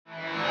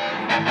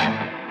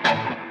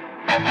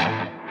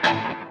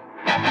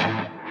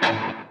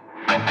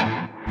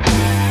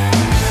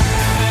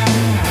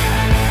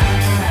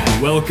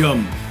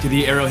Welcome to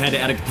the Arrowhead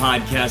Addict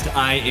Podcast.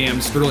 I am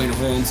Sterling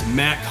Holmes.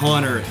 Matt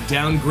Connor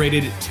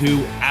downgraded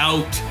to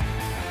out.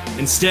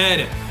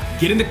 Instead,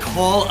 getting the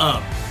call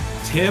up.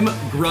 Tim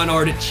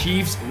Grunhard,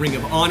 Chiefs Ring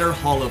of Honor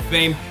Hall of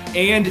Fame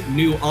and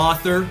new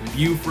author,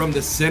 View from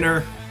the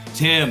Center.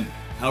 Tim,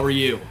 how are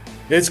you?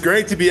 It's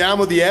great to be on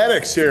with the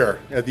Addicts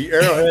here at the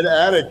Arrowhead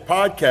Addict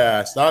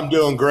Podcast. I'm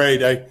doing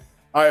great.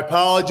 I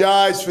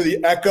apologize for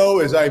the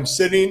echo as I'm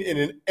sitting in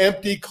an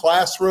empty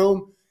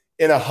classroom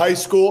in a high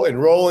school in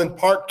Roland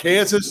Park,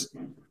 Kansas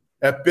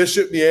at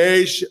Bishop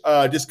Miege.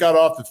 Just got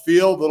off the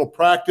field, little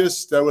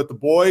practice with the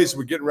boys.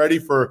 We're getting ready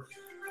for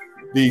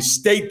the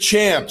state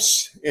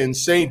champs in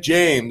St.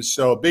 James.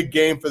 So a big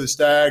game for the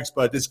Stags,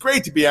 but it's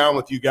great to be on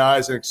with you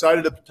guys and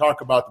excited to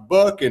talk about the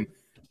book and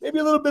maybe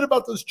a little bit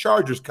about those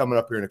Chargers coming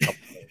up here in a couple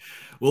of days.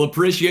 We'll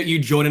appreciate you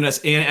joining us.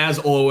 And as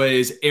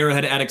always,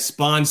 Arrowhead Addict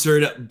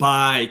sponsored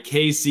by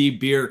KC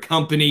Beer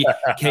Company,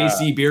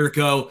 KC Beer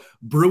Co.,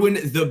 brewing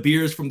the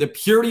beers from the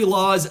purity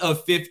laws of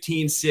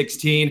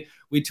 1516.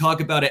 We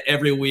talk about it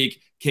every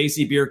week.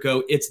 KC Beer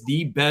Co., it's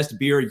the best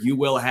beer you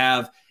will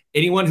have.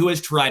 Anyone who has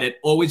tried it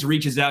always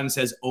reaches out and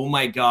says, oh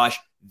my gosh,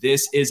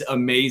 this is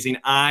amazing.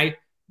 I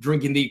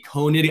drinking the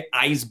Koenig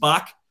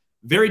Eisbach.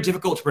 Very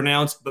difficult to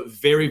pronounce, but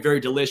very,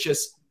 very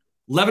delicious.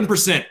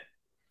 11%.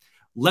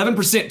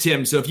 11%,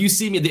 Tim. So if you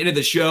see me at the end of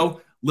the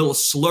show, little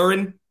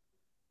slurring,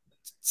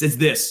 it's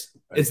this.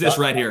 It's this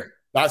right here.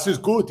 Das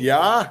ist gut,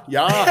 ja.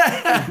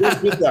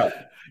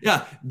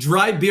 Yeah,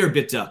 dry beer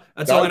bitte.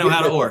 That's all I know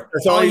how to order.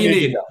 That's all you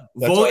need.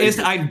 Wo ist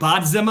ein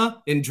Badzimmer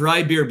in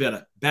dry beer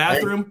bitte?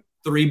 Bathroom,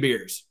 3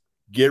 beers.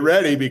 Get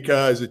ready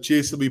because the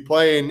Chiefs will be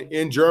playing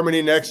in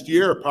Germany next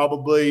year,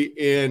 probably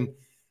in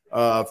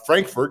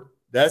Frankfurt.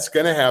 That's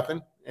going to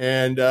happen.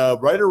 And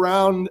right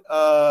around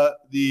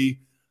the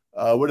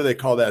what do they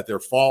call that? Their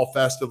fall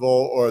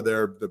festival or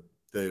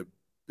the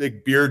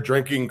big beer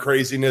drinking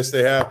craziness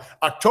they have.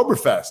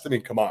 Oktoberfest. I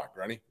mean, come on,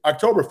 Granny.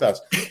 Oktoberfest.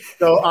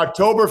 So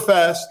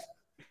Oktoberfest,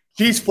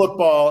 Chiefs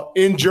football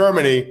in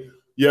Germany.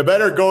 You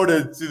better go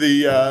to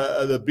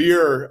the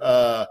beer.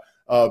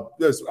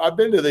 I've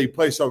been to the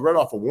place right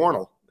off of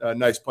Warnell, a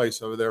nice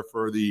place over there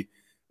for the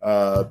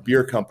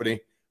beer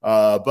company.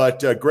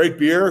 But great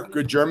beer,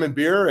 good German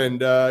beer. And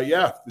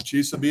the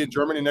Chiefs will be in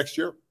Germany next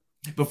year.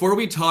 Before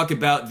we talk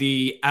about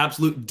the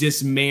absolute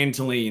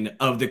dismantling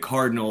of the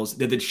Cardinals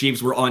that the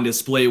Chiefs were on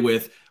display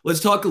with, let's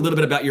talk a little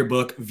bit about your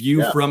book,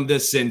 View from the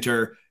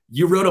Center.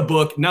 You wrote a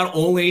book, not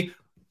only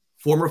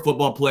former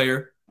football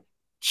player,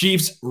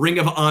 Chiefs Ring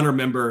of Honor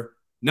member,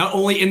 not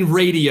only in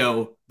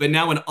radio, but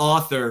now an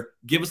author.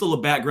 Give us a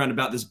little background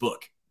about this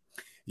book.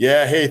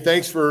 Yeah, hey,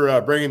 thanks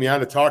for bringing me on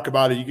to talk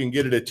about it. You can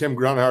get it at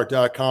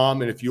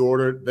timgrunhard.com, and if you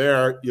order it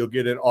there, you'll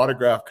get an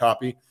autographed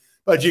copy.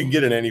 But you can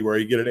get it anywhere.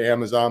 You get it at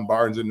Amazon,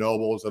 Barnes &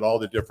 Nobles, at all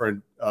the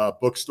different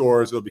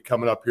bookstores. It'll be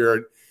coming up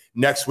here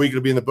next week.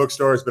 It'll be in the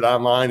bookstores, but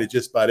online at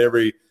just about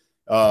every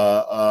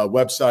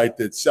website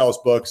that sells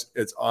books,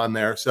 it's on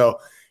there. So,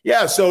 when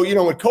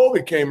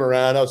COVID came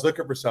around, I was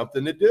looking for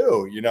something to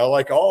do,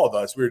 like all of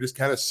us. We were just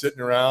kind of sitting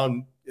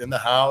around in the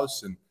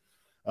house and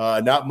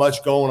not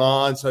much going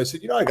on. So I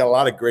said, I got a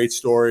lot of great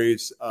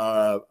stories.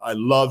 I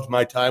loved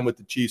my time with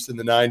the Chiefs in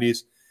the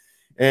 90s.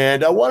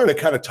 And I wanted to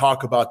kind of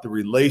talk about the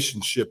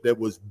relationship that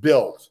was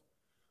built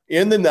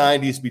in the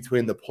 90s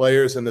between the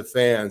players and the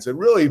fans and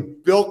really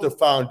built a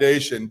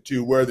foundation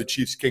to where the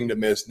Chiefs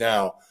kingdom is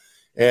now.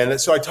 And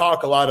so I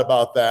talk a lot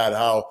about that,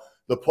 how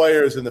the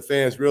players and the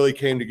fans really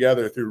came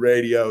together through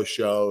radio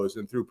shows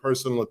and through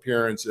personal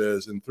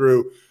appearances and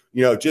through,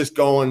 just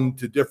going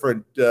to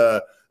different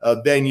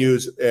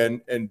venues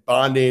and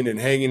bonding and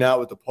hanging out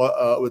with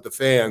the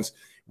fans,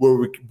 where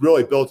we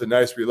really built a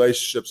nice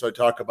relationship. So I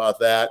talk about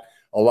that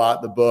a lot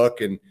in the book.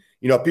 And,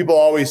 people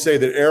always say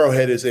that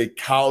Arrowhead is a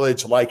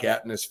college-like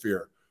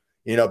atmosphere,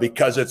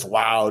 because it's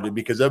loud and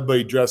because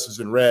everybody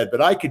dresses in red.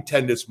 But I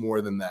contend it's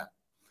more than that.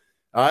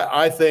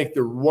 I think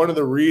one of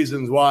the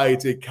reasons why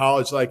it's a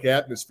college-like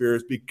atmosphere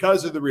is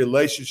because of the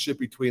relationship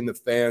between the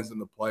fans and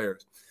the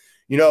players.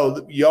 You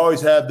always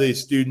have the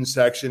student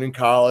section in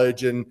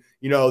college and,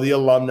 the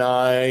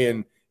alumni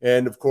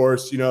and of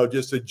course,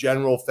 just a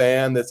general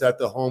fan that's at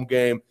the home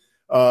game.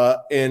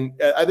 And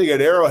I think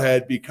at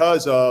Arrowhead,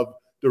 because of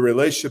the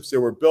relationships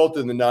that were built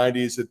in the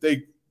 90s, that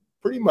they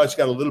pretty much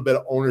got a little bit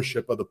of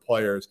ownership of the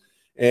players.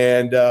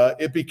 And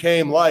it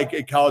became like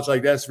a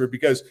college-like atmosphere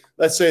because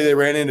let's say they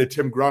ran into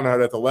Tim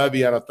Grunhard at the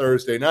Levy on a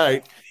Thursday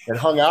night and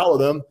hung out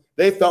with him.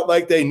 They felt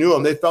like they knew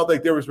him. They felt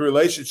like there was a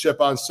relationship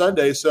on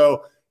Sunday.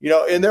 So,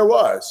 and there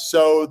was.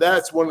 So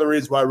that's one of the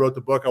reasons why I wrote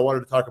the book. I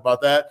wanted to talk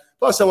about that.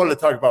 Plus, I wanted to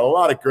talk about a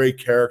lot of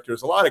great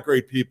characters, a lot of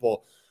great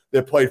people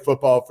that played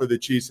football for the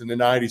Chiefs in the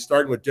 90s,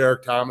 starting with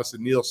Derek Thomas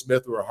and Neil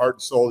Smith, who were heart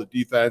and soul of the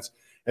defense.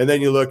 And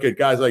then you look at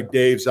guys like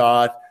Dave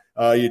Zott.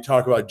 You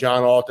talk about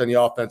John Alt on the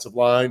offensive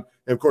line.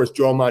 And, of course,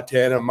 Joe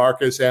Montana,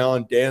 Marcus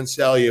Allen, Dan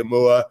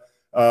Saliamua,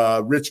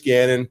 Rich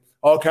Gannon,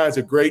 all kinds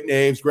of great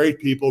names, great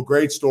people,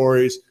 great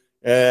stories.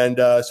 And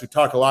so we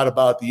talk a lot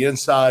about the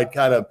inside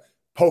kind of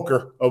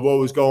poker of what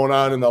was going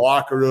on in the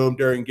locker room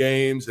during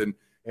games and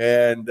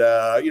and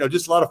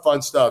just a lot of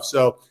fun stuff.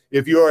 So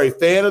if you're a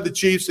fan of the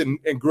Chiefs and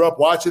grew up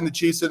watching the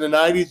Chiefs in the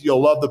 90s,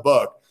 you'll love the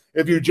book.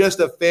 If you're just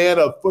a fan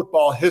of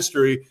football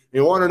history and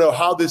you want to know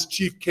how this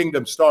Chief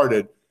Kingdom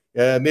started,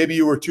 maybe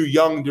you were too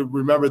young to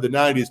remember the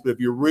 90s, but if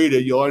you read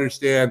it, you'll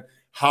understand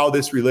how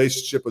this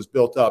relationship was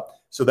built up.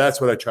 So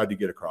that's what I tried to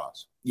get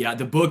across. Yeah,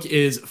 the book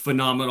is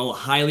phenomenal.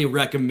 Highly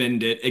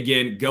recommend it.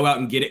 Again, go out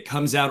and get it.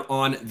 Comes out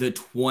on the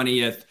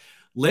 20th.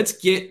 Let's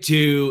get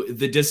to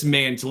the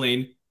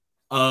dismantling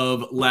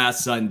of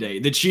last Sunday.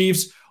 The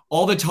Chiefs,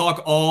 all the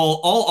talk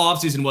all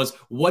offseason was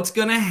what's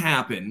going to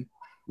happen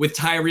with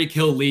Tyreek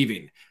Hill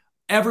leaving.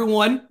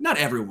 Not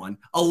everyone,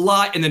 a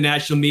lot in the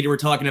national media were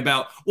talking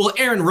about, well,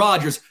 Aaron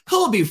Rodgers,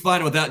 he'll be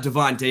fine without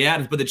Devontae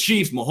Adams, but the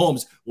Chiefs,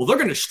 Mahomes, well, they're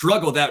going to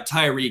struggle without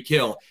Tyreek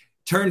Hill.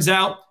 Turns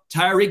out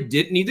Tyreek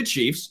didn't need the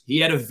Chiefs. He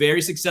had a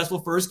very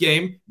successful first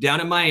game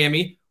down in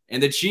Miami,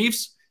 and the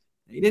Chiefs,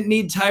 they didn't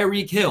need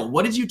Tyreek Hill.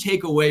 What did you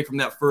take away from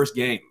that first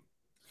game?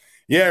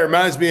 Yeah, it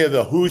reminds me of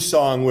the Who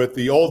song with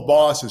the old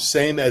boss is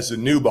same as the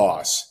new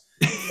boss.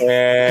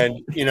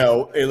 And,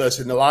 hey,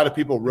 listen, a lot of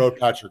people wrote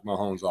Patrick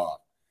Mahomes off.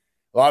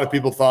 A lot of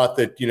people thought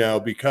that,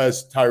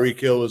 because Tyreek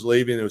Hill was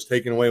leaving, it was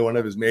taking away one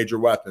of his major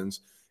weapons,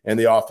 and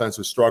the offense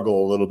would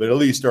struggle a little bit, at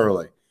least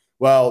early.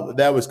 Well,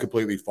 that was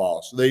completely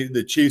false.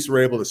 The Chiefs were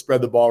able to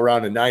spread the ball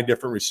around to 9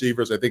 different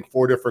receivers. I think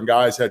 4 different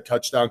guys had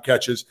touchdown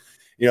catches.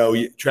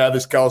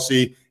 Travis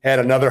Kelce had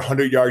another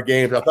 100-yard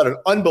game. I thought an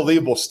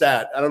unbelievable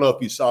stat. I don't know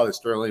if you saw this,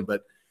 Sterling,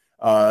 but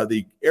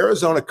the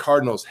Arizona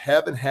Cardinals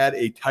haven't had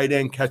a tight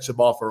end catch the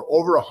ball for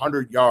over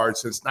 100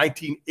 yards since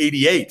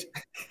 1988.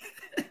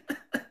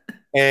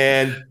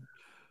 And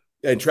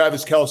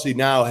Travis Kelce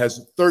now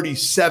has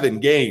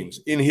 37 games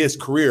in his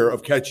career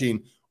of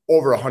catching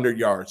over 100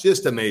 yards.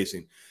 Just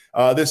amazing.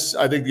 I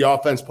think the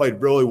offense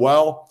played really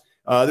well.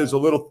 There's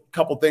a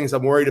couple things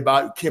I'm worried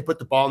about. You can't put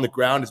the ball on the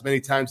ground as many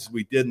times as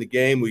we did in the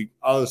game.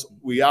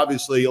 We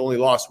obviously only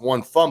lost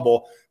 1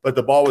 fumble, but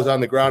the ball was on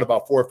the ground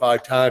about 4 or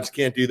 5 times.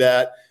 Can't do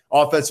that.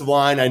 Offensive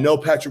line, I know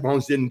Patrick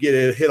Mahomes didn't get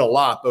hit a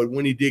lot, but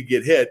when he did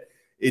get hit,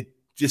 it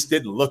just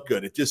didn't look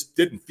good. It just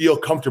didn't feel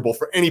comfortable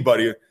for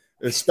anybody,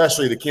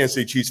 especially the Kansas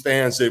City Chiefs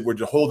fans that were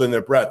just holding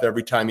their breath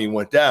every time he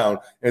went down,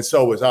 and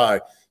so was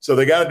I. So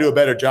they got to do a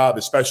better job,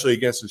 especially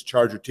against this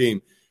Charger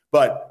team.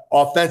 But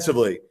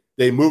offensively,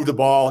 they moved the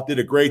ball, did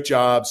a great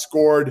job,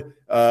 scored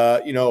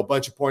a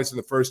bunch of points in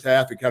the first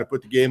half and kind of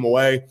put the game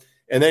away.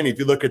 And then if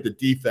you look at the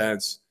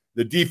defense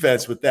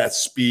with that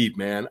speed,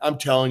 man, I'm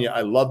telling you,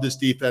 I love this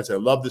defense. I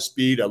love the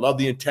speed. I love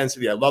the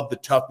intensity. I love the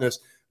toughness.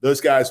 Those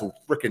guys will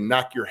freaking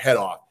knock your head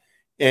off.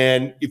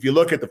 And if you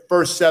look at the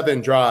first 7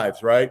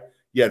 drives, right,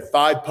 you had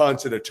 5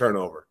 punts and a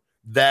turnover.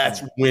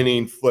 That's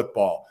winning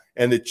football.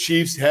 And the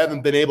Chiefs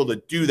haven't been able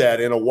to do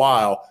that in a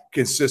while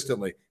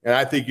consistently. And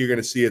I think you're going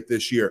to see it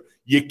this year.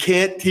 You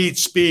can't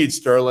teach speed,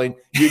 Sterling.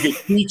 You can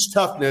teach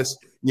toughness.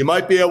 You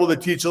might be able to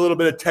teach a little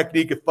bit of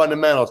technique and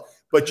fundamentals,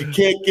 but you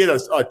can't get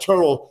a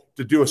turtle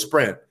to do a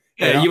sprint.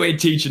 Yeah, you ain't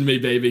teaching me,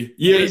 baby.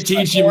 You ain't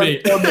teaching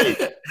me.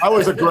 I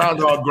was a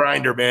groundhog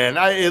grinder, man. When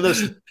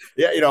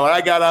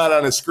I got out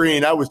on a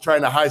screen, I was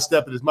trying to high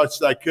step it as much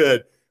as I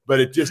could, but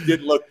it just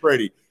didn't look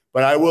pretty.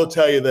 But I will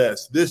tell you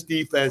this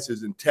defense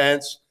is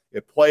intense.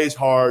 It plays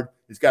hard.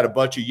 It's got a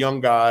bunch of young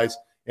guys,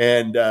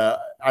 and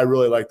I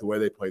really like the way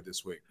they played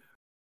this week.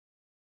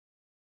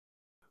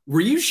 Were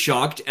you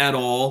shocked at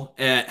all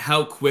at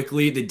how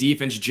quickly the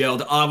defense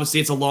gelled? Obviously,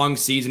 it's a long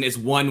season. It's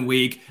 1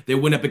 week. They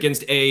went up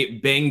against a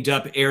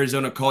banged-up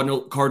Arizona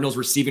Cardinals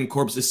receiving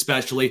corps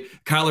especially.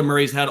 Kyler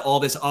Murray's had all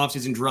this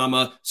offseason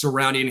drama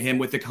surrounding him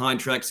with the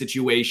contract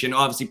situation.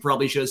 Obviously,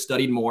 probably should have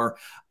studied more.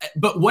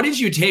 But what did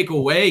you take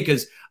away?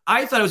 Because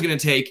I thought it was going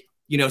to take,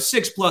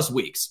 6+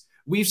 weeks.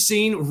 We've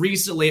seen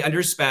recently under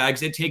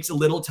Spags, it takes a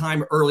little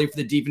time early for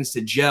the defense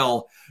to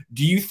gel.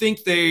 Do you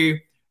think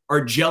they are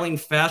gelling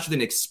faster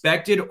than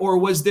expected, or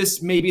was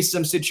this maybe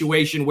some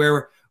situation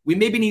where we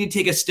maybe need to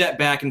take a step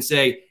back and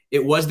say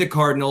it was the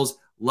Cardinals,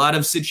 a lot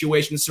of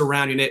situations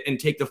surrounding it, and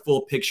take the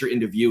full picture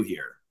into view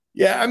here?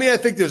 Yeah, I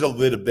think there's a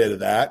little bit of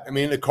that.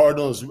 The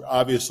Cardinals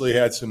obviously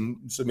had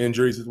some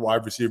injuries at the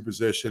wide receiver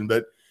position,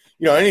 but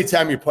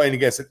anytime you're playing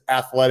against an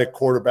athletic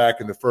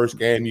quarterback in the first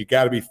game, you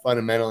got to be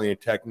fundamentally and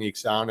technique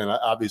sound, and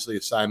obviously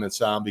assignment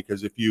sound,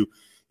 because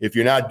if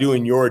you're not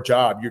doing your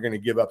job, you're going to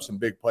give up some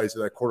big plays to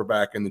that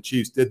quarterback. And the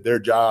Chiefs did their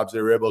jobs.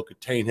 They were able to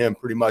contain him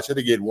pretty much. I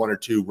think he had 1 or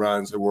 2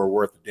 runs that were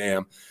worth a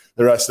damn.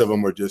 The rest of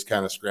them were just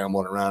kind of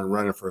scrambling around and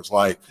running for his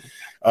life.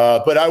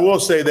 But I will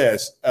say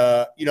this,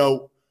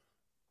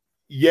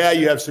 you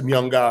have some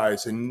young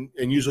guys, and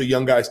usually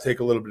young guys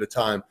take a little bit of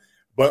time.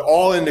 But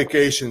all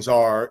indications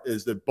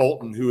is that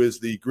Bolton, who is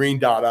the green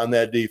dot on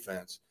that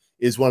defense,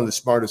 is one of the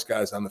smartest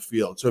guys on the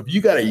field. So if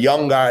you got a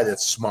young guy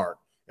that's smart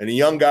and a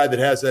young guy that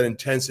has that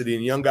intensity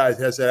and a young guy that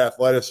has that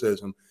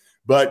athleticism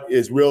but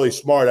is really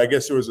smart, I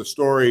guess there was a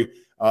story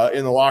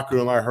in the locker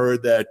room I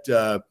heard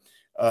that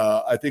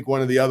I think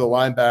one of the other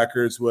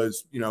linebackers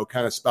was,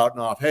 kind of spouting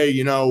off,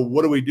 hey,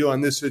 what do we do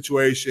on this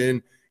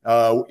situation? They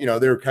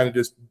were kind of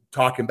just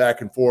talking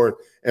back and forth,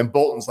 and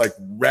Bolton's like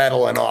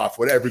rattling off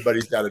what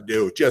everybody's got to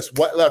do, just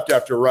what left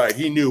after right.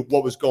 He knew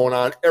what was going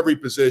on, every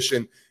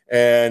position,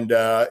 and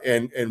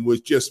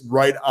was just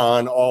right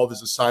on all of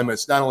his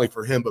assignments, not only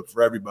for him but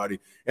for everybody.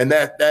 And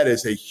that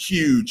is a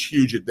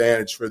huge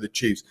advantage for the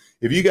Chiefs.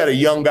 If you got a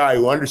young guy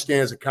who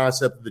understands the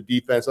concept of the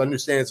defense,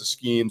 understands the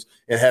schemes,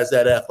 and has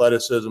that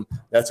athleticism,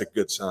 that's a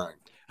good sign.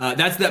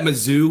 That's that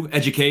Mizzou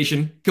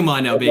education. Come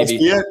on now,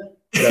 baby.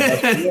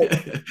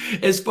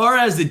 As far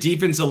as the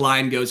defensive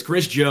line goes,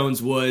 Chris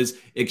Jones was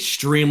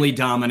extremely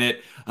dominant.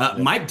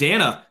 Mike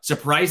Dana,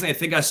 surprisingly, I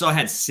think I saw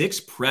had 6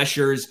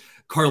 pressures.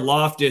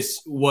 Karlaftis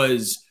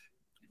was,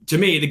 to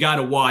me, the guy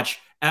to watch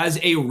as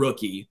a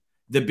rookie.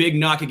 The big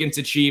knock against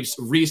the Chiefs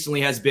recently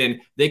has been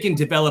they can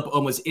develop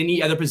almost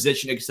any other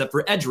position except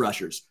for edge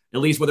rushers, at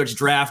least whether it's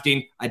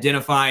drafting,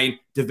 identifying,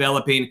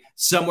 developing.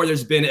 Somewhere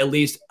there's been at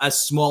least a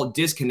small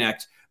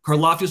disconnect.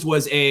 Karlaftis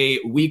was a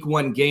week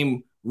 1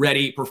 game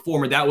ready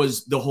performer. That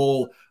was the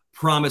whole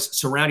promise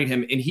surrounding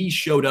him, and he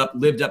showed up,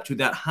 lived up to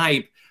that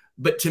hype.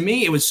 But to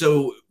me, it was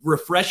so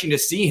refreshing to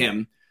see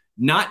him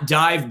not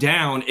dive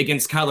down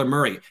against Kyler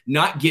Murray,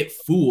 not get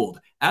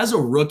fooled. As a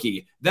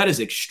rookie, that is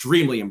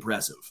extremely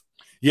impressive.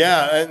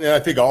 Yeah, and I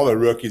think all the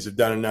rookies have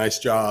done a nice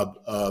job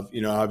of,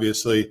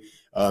 obviously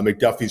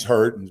McDuffie's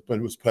hurt and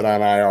was put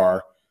on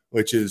IR,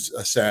 which is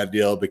a sad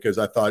deal because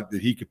I thought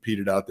that he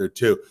competed out there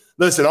too.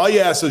 Listen, all you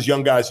ask those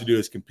young guys to do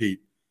is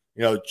compete.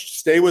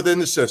 Stay within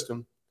the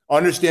system,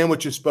 understand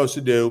what you're supposed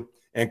to do,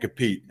 and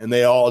compete. And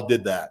they all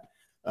did that.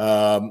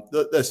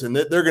 Listen,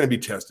 they're going to be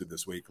tested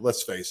this week.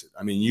 Let's face it.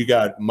 I mean, you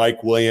got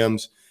Mike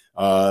Williams.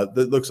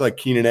 That looks like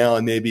Keenan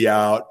Allen may be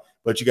out,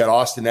 but you got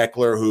Austin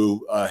Eckler,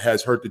 who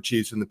has hurt the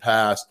Chiefs in the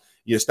past,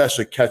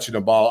 especially catching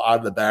the ball out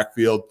of the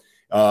backfield.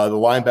 The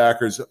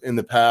linebackers in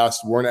the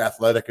past weren't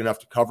athletic enough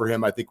to cover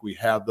him. I think we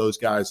have those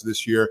guys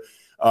this year.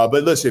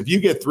 But listen, if you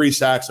get 3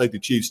 sacks like the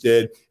Chiefs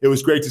did, it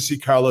was great to see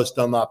Carlos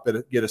Dunlop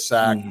get a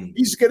sack. Mm-hmm.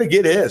 He's going to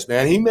get his,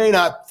 man. He may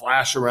not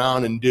flash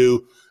around and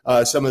do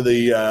some of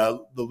the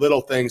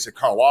little things that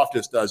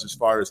Karlaftis does as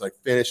far as like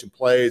finishing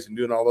plays and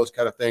doing all those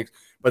kind of things.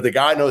 But the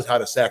guy knows how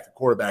to sack the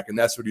quarterback, and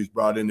that's what he's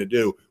brought in to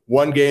do.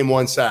 1 game,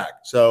 1 sack.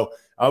 So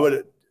I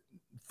would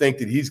think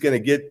that he's going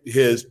to get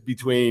his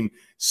between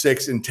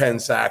 6 and 10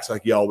 sacks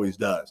like he always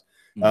does.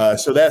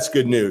 So that's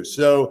good news.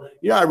 So,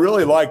 I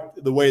really like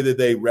the way that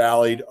they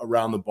rallied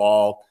around the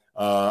ball.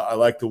 I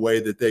like the way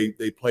that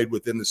they played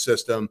within the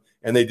system,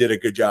 and they did a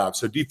good job.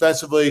 So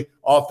defensively,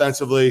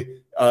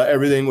 offensively,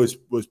 everything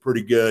was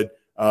pretty good.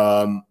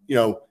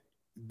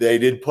 They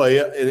did play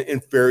an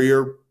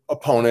inferior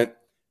opponent,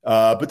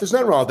 but there's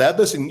nothing wrong with that.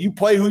 Listen, you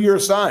play who you're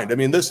assigned. I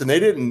mean, listen, they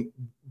didn't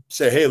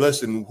say, hey,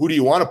 listen, who do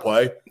you want to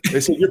play? They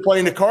said, you're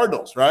playing the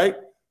Cardinals, right?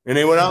 And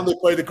they went out and they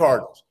played the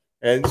Cardinals.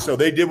 And so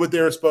they did what they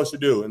were supposed to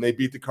do, and they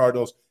beat the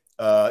Cardinals.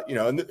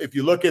 And if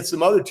you look at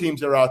some other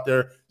teams that are out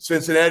there,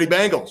 Cincinnati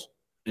Bengals,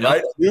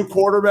 right? New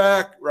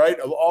quarterback, right?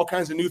 All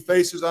kinds of new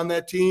faces on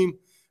that team.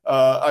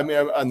 On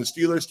the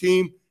Steelers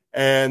team,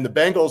 and the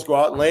Bengals go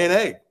out and lay an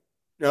egg.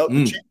 The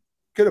Chiefs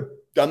could have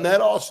done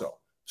that also.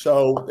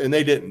 So, and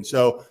they didn't.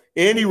 So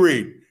Andy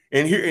Reid,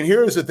 and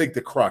here is, I think,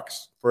 the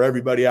crux for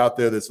everybody out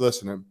there that's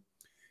listening.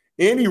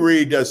 Andy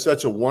Reid does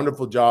such a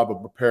wonderful job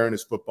of preparing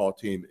his football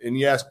team. And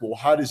you ask, well,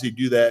 how does he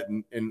do that?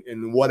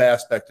 And what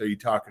aspect are you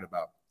talking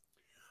about?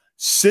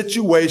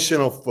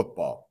 Situational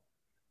football.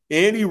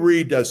 Andy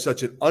Reid does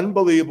such an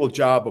unbelievable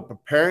job of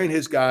preparing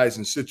his guys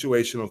in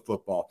situational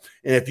football.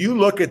 And if you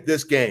look at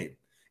this game,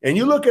 and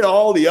you look at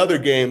all the other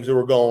games that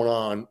were going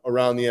on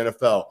around the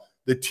NFL,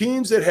 the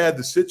teams that had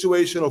the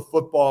situational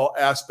football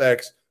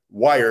aspects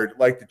wired,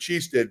 like the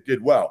Chiefs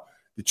did well.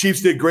 The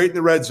Chiefs did great in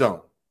the red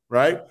zone,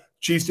 right?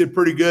 Chiefs did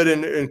pretty good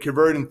in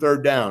converting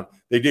 3rd down.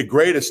 They did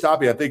great at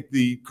stopping. I think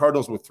the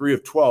Cardinals were 3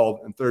 of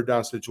 12 in 3rd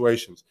down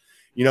situations.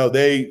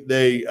 They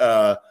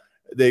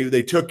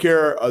took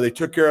care of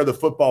the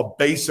football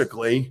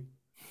basically.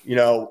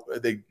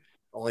 They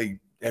only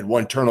had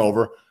 1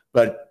 turnover,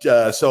 but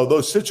so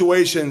those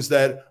situations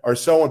that are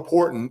so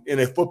important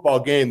in a football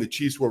game, the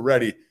Chiefs were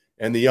ready,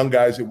 and the young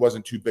guys, it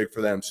wasn't too big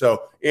for them.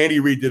 So Andy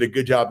Reid did a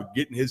good job of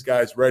getting his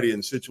guys ready in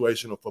the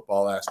situational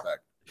football aspect.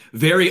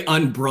 Very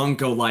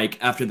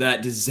un-Bronco-like after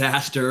that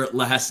disaster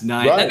last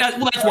night. Right.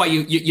 That's why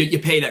you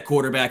pay that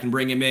quarterback and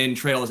bring him in,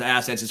 trade all his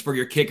assets. It's for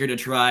your kicker to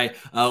try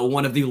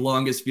one of the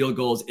longest field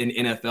goals in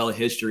NFL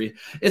history.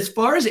 As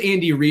far as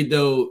Andy Reid,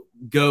 though,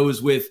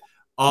 goes with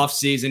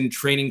offseason,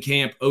 training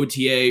camp,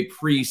 OTA,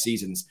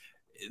 preseasons,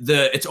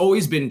 it's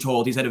always been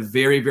told he's had a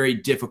very, very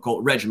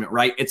difficult regimen,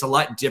 right? It's a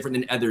lot different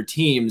than other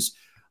teams.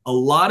 A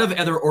lot of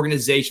other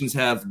organizations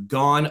have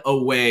gone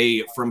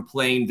away from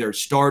playing their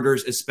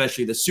starters,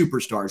 especially the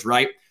superstars,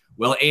 right?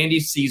 Well, Andy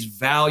sees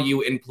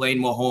value in playing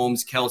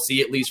Mahomes, Kelsey,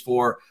 at least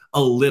for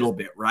a little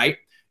bit, right?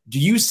 Do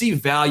you see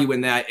value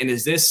in that? And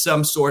is this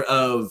some sort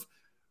of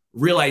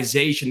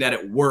realization that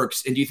it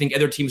works? And do you think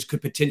other teams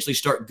could potentially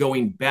start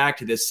going back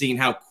to this, seeing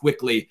how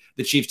quickly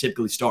the Chiefs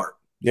typically start?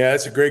 Yeah,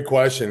 that's a great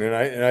question.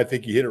 And I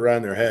think you hit it right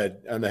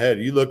on the head.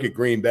 You look at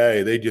Green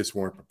Bay, they just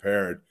weren't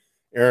prepared.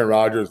 Aaron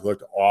Rodgers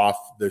looked off.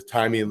 The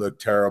timing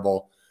looked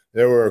terrible.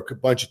 There were a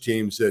bunch of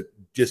teams that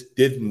just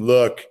didn't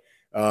look,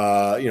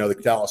 the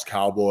Dallas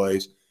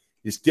Cowboys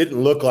just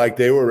didn't look like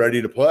they were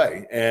ready to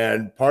play.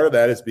 And part of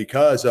that is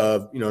because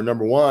of,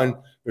 number one,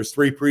 there's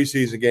 3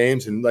 preseason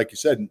games. And like you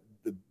said,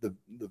 the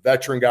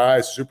veteran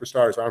guys,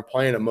 superstars aren't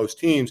playing on most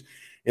teams.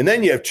 And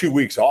then you have 2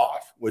 weeks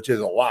off, which is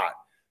a lot.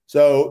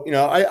 So,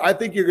 I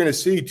think you're going to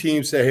see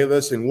teams say, hey,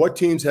 listen, what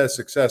teams had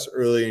success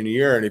early in the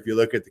year? And if you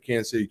look at the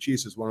Kansas City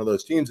Chiefs as one of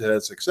those teams that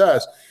had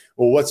success,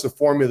 well, what's the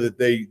formula that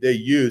they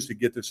use to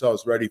get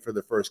themselves ready for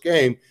the first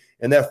game?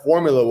 And that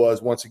formula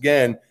was, once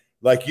again,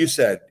 like you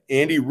said,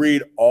 Andy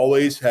Reid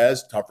always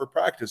has tougher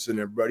practice than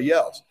everybody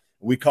else.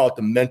 We call it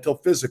the mental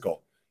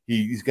physical.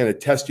 He's going to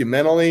test you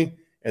mentally,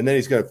 and then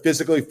he's going to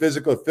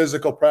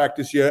physical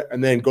practice you,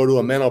 and then go to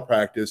a mental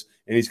practice,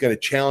 and he's going to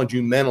challenge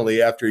you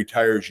mentally after he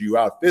tires you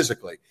out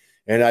physically.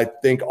 And I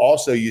think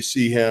also you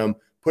see him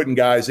putting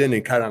guys in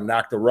and kind of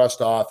knock the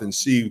rust off and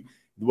see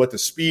what the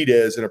speed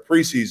is in a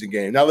preseason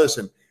game. Now,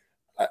 listen,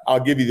 I'll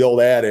give you the old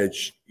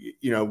adage,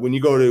 when you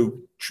go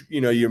to,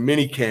 your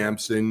mini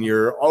camps and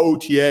your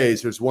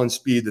OTAs, there's one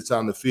speed that's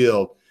on the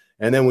field.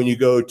 And then when you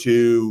go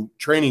to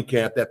training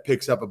camp, that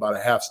picks up about a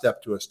half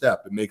step to a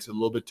step. It makes it a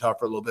little bit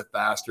tougher, a little bit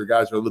faster.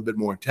 Guys are a little bit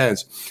more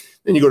intense.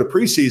 Then you go to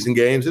preseason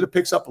games, and it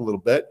picks up a little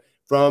bit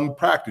from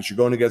practice. You're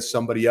going against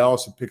somebody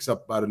else, it picks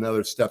up about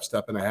another step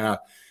and a half.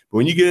 But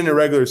when you get into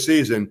regular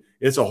season,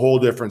 it's a whole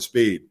different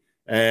speed.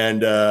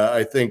 And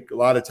I think a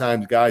lot of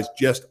times guys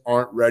just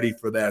aren't ready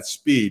for that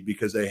speed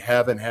because they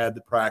haven't had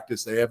the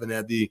practice. They haven't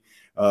had the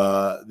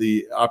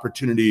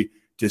opportunity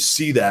to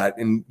see that.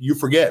 And you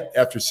forget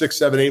after 6,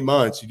 7, 8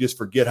 months, you just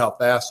forget how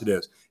fast it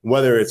is. And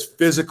whether it's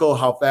physical,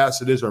 how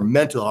fast it is, or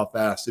mental, how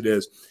fast it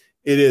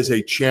is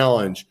a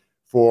challenge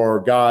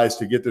for guys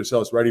to get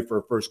themselves ready for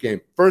a first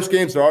game. First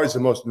games are always the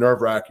most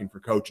nerve-wracking for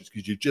coaches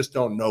because you just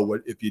don't know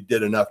if you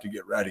did enough to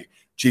get ready.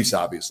 Chiefs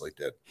obviously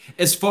did.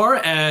 As far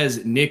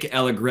as Nick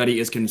Allegretti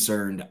is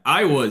concerned,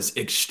 I was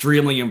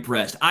extremely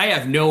impressed. I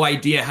have no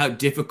idea how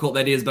difficult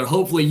that is, but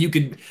hopefully you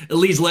could at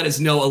least let us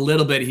know a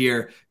little bit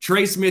here.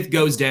 Trey Smith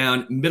goes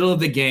down, middle of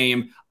the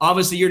game.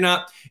 Obviously,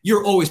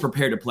 you're always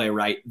prepared to play,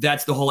 right?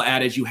 That's the whole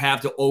adage. You have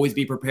to always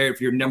be prepared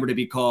for your number to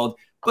be called.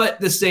 But at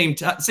the same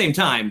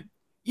time,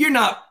 you're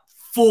not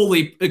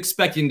fully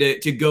expecting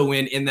to go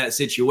in that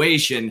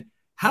situation.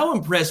 How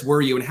impressed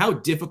were you, and how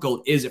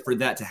difficult is it for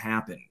that to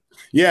happen?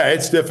 Yeah,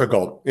 it's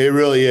difficult. It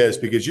really is,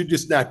 because you're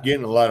just not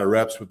getting a lot of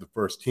reps with the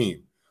first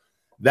team.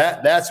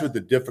 That's what the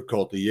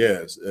difficulty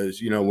is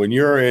when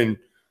you're in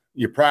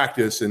your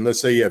practice, and let's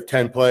say you have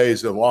 10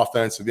 plays of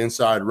offensive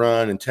inside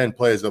run and 10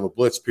 plays of a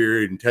blitz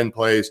period and 10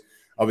 plays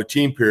of a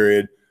team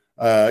period,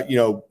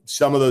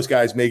 some of those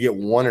guys may get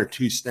 1 or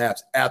 2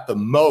 snaps at the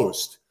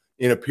most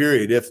in a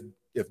period,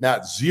 if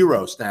not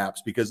 0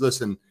 snaps, because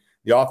listen,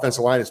 the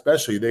offensive line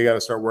especially, they got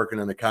to start working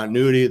on the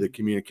continuity, the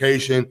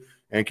communication,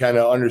 and kind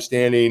of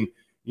understanding,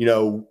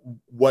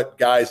 what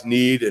guys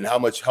need and how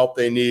much help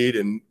they need,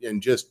 and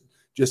just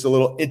a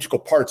little integral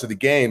parts of the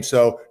game.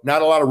 So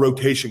not a lot of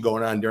rotation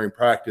going on during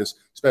practice,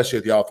 especially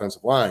at the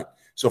offensive line.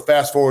 So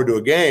fast forward to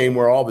a game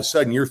where all of a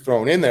sudden you're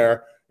thrown in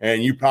there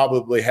and you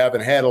probably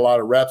haven't had a lot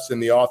of reps in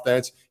the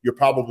offense. You're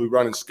probably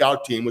running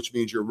scout team, which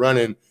means you're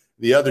running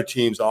the other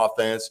team's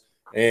offense.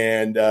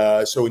 And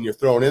so when you're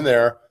thrown in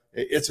there,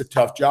 it's a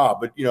tough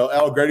job. But,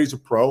 Allegretti's a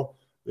pro.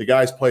 The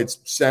guy's played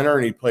center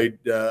and he played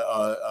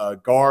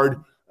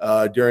guard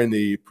during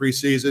the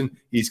preseason.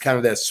 He's kind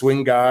of that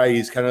swing guy.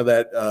 He's kind of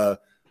that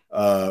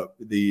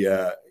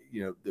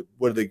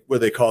what do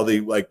they call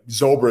like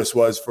Zobrist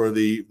was for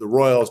the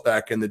Royals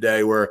back in the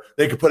day, where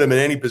they could put him in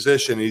any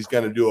position and he's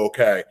going to do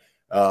okay.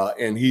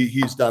 And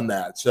he's done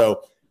that.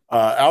 So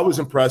I was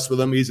impressed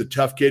with him. He's a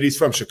tough kid. He's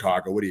from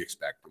Chicago. What do you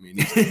expect? I mean,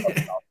 he's a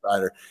tough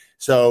outsider.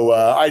 So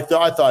I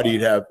thought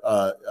he'd have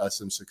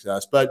some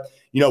success. But,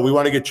 we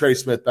want to get Trey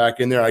Smith back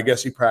in there. I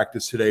guess he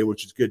practiced today,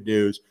 which is good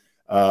news.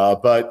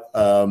 But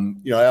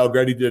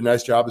Allegretti did a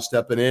nice job of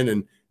stepping in,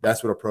 and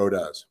that's what a pro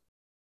does.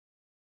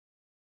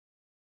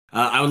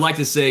 I would like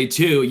to say,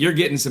 too, you're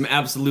getting some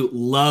absolute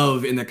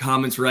love in the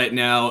comments right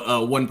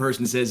now. One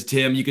person says,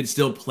 Tim, you could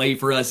still play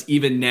for us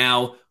even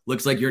now.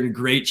 Looks like you're in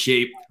great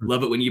shape.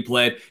 Love it when you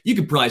play. You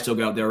could probably still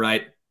go out there,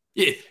 right?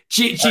 Yeah,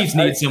 Chiefs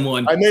need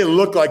someone. I may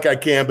look like I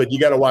can, but you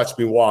got to watch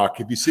me walk.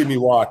 If you see me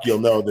walk, you'll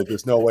know that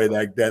there's no way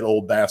that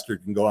old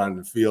bastard can go on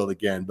the field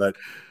again. But,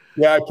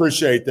 yeah, I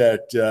appreciate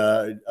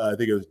that. I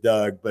think it was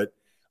Doug. But,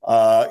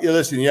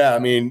 listen, I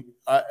mean,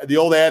 the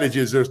old adage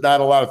is there's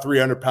not a lot of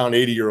 300-pound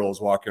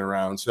 80-year-olds walking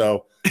around.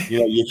 So,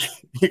 you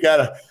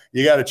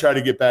gotta try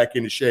to get back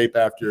into shape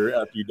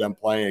after you're done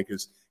playing,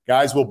 because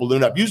guys will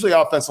balloon up. Usually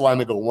offensive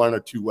linemen go one or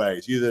two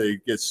ways. Either they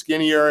get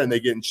skinnier and they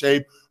get in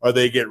shape, or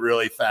they get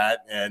really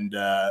fat and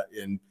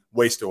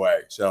waste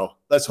away. So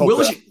let's hope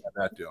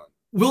that's doing.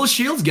 Will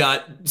Shields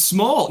got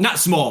not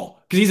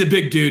small, because he's a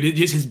big dude. It's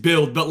just his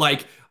build. But,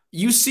 like,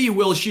 you see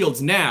Will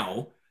Shields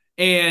now,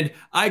 and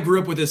I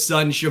grew up with his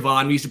son,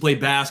 Siobhan. We used to play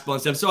basketball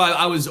and stuff. So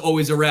I was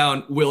always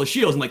around Will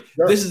Shields. I'm like,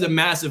 This is a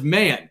massive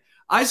man.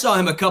 I saw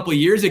him a couple of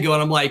years ago,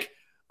 and I'm like,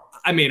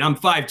 I mean, I'm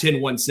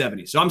 5'10",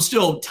 170, so I'm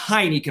still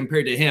tiny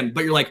compared to him.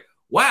 But you're like,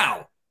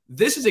 wow,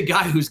 this is a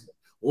guy who's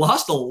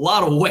lost a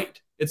lot of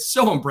weight. It's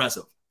so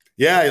impressive.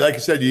 Yeah, like I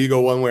said, you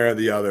go one way or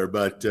the other.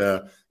 But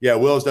yeah,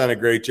 Will's done a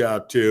great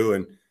job too.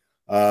 And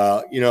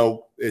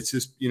it's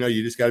just,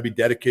 you just got to be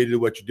dedicated to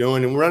what you're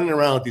doing. And running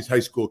around with these high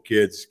school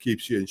kids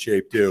keeps you in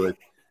shape too.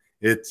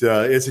 It's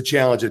a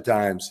challenge at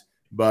times.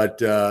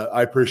 But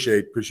I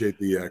appreciate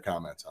the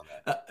comments on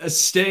that.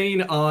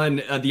 Staying on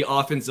the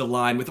offensive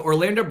line with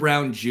Orlando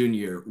Brown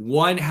Jr.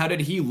 One, how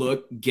did he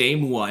look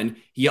game one?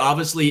 He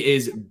obviously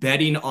is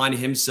betting on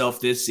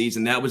himself this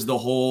season. That was the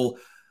whole,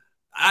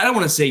 I don't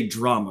want to say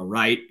drama,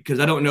 right?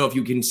 Because I don't know if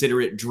you consider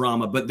it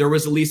drama, but there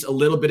was at least a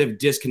little bit of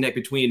disconnect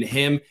between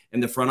him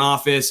and the front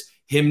office,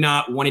 him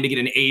not wanting to get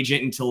an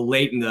agent until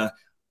late in the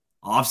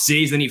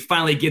offseason. He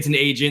finally gets an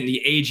agent,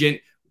 the agent,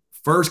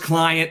 first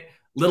client.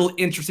 Little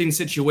interesting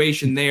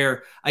situation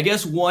there. I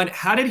guess one,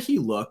 how did he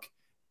look?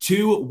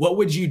 Two, what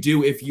would you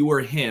do if you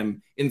were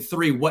him? And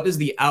three, what does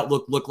the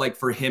outlook look like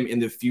for him in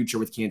the future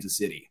with Kansas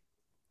City?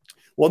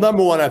 Well,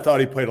 number one, I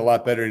thought he played a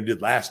lot better than he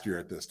did last year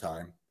at this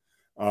time.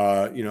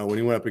 When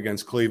he went up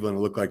against Cleveland,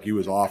 it looked like he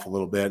was off a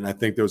little bit. And I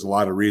think there was a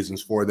lot of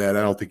reasons for that.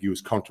 I don't think he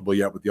was comfortable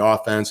yet with the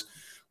offense.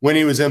 When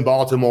he was in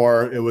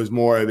Baltimore, it was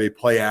more of a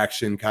play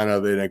action, kind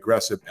of an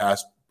aggressive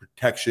pass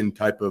protection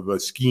type of a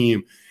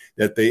scheme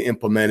that they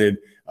implemented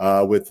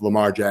with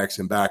Lamar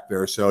Jackson back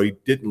there. So he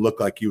didn't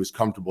look like he was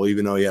comfortable,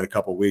 even though he had a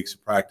couple of weeks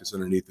of practice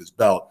underneath his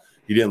belt.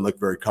 He didn't look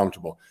very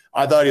comfortable.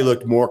 I thought he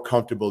looked more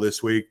comfortable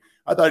this week.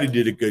 I thought he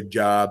did a good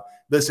job.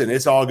 Listen,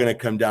 it's all going to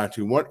come down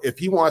to what if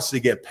he wants to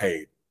get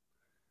paid.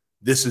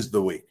 This is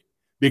the week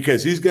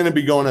because he's going to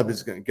be going up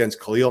against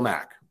Khalil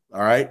Mack.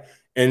 All right.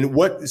 And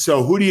what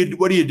do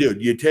you do?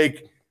 Do you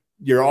take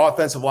your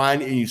offensive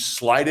line and you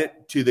slide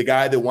it to the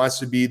guy that wants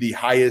to be the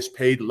highest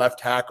paid left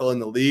tackle in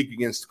the league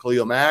against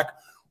Khalil Mack?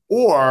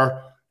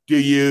 Or do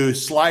you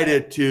slide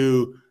it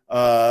to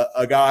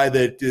a guy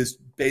that is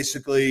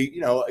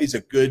basically, he's a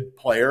good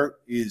player.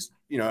 He's,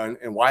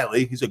 and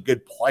Wiley, he's a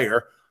good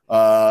player.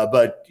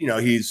 But,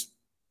 he's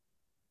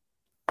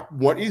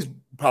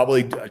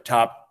probably a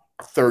top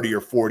 30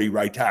 or 40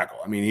 right tackle.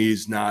 I mean,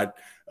 he's not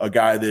a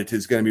guy that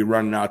is going to be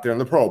running out there in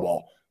the Pro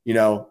Bowl,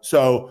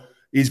 So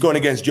he's going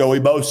against Joey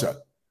Bosa,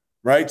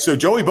 right? So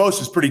Joey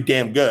Bosa is pretty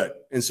damn good.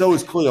 And so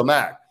is Khalil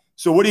Mack.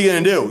 So what are you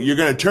going to do? You're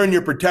going to turn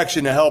your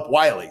protection to help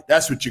Wiley.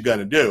 That's what you're going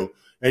to do.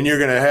 And you're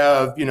going to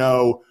have,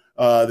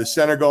 the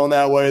center going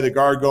that way, the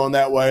guard going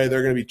that way.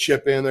 They're going to be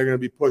chipping. They're going to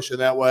be pushing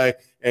that way.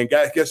 And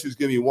guess who's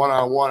going to be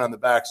one-on-one on the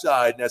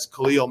backside? And that's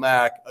Khalil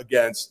Mack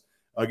against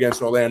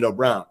Orlando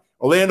Brown.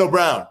 Orlando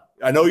Brown,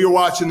 I know you're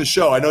watching the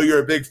show. I know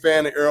you're a big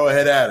fan of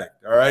Arrowhead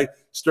Addict, all right?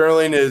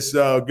 Sterling is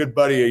a good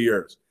buddy of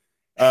yours.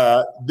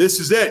 This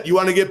is it. You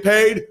want to get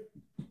paid?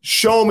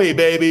 Show me,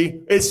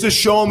 baby. It's the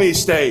show me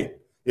state.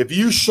 If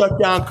you shut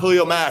down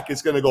Khalil Mack,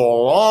 it's going to go a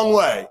long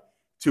way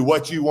to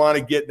what you want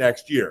to get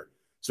next year.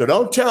 So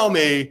don't tell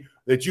me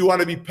that you want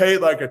to be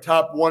paid like a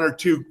top one or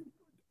two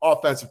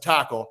offensive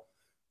tackle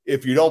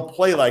if you don't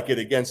play like it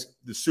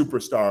against the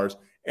superstars.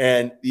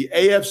 And the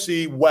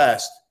AFC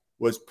West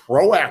was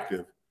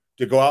proactive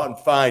to go out and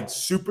find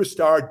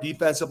superstar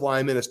defensive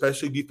linemen,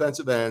 especially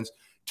defensive ends,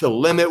 to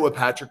limit what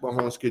Patrick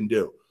Mahomes can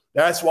do.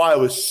 That's why it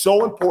was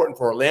so important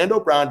for Orlando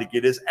Brown to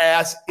get his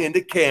ass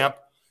into camp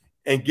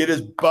and get his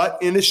butt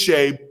into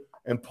shape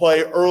and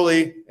play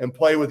early and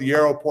play with the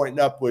arrow pointing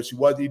up, which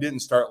he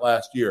didn't start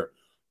last year.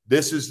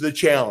 This is the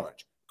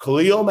challenge.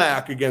 Khalil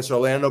Mack against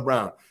Orlando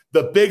Brown.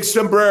 The big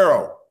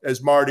sombrero,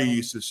 as Marty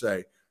used to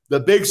say.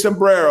 The big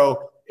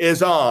sombrero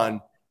is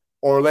on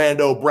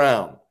Orlando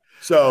Brown.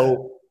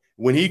 So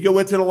when he go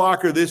into the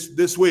locker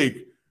this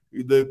week,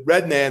 the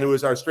red man, who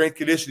is our strength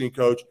conditioning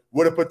coach,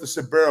 would have put the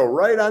sombrero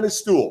right on his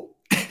stool.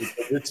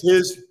 It's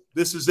his.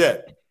 This is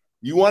it.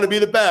 You want to be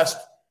the best.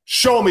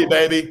 Show me,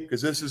 baby,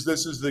 because this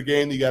is the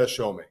game you got to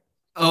show me.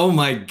 Oh,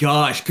 my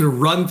gosh. Could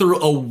run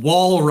through a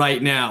wall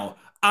right now.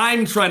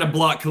 I'm trying to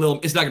block Khalil.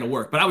 It's not going to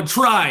work, but I would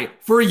try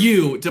for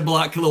you to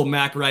block Khalil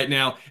Mack right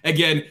now.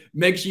 Again,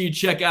 make sure you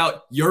check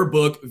out your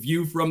book,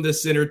 View from the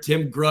Center,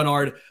 Tim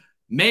Grunhard.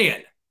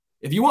 Man,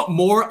 if you want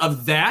more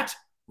of that,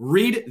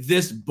 read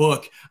this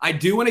book. I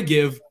do want to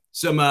give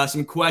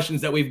some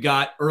questions that we've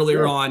got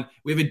earlier on.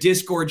 We have a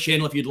Discord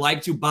channel. If you'd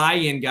like to buy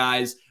in,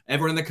 guys,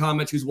 everyone in the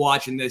comments who's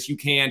watching this, you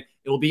can.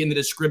 It will be in the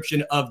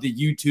description of the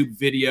YouTube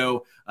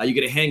video. You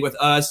get to hang with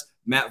us,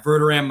 Matt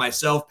Verderam,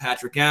 myself,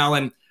 Patrick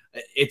Allen.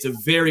 It's a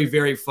very,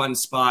 very fun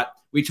spot.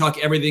 We talk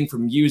everything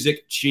from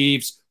music,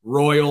 Chiefs,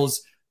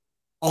 Royals,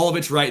 all of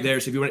it's right there.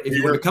 So if you want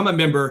to become a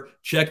member,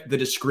 check the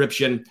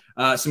description.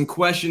 Some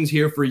questions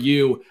here for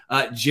you.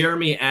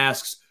 Jeremy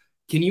asks,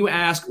 can you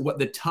ask what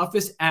the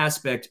toughest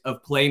aspect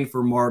of playing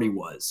for Marty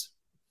was?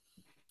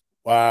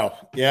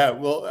 Wow. Yeah.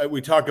 Well,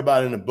 we talk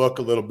about it in the book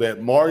a little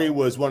bit. Marty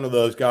was one of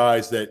those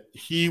guys that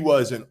he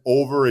was an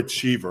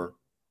overachiever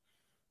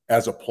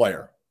as a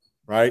player,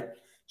 right?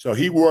 So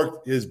he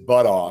worked his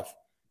butt off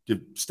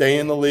to stay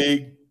in the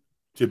league,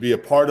 to be a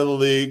part of the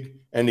league,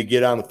 and to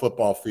get on the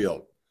football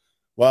field.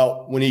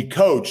 Well, when he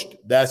coached,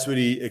 that's what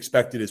he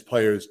expected his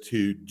players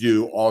to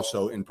do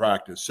also in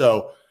practice.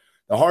 So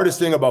the hardest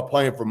thing about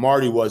playing for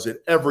Marty was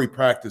that every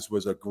practice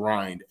was a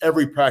grind.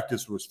 Every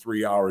practice was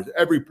 3 hours.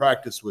 Every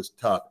practice was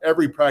tough.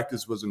 Every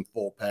practice was in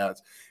full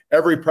pads.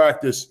 Every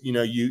practice,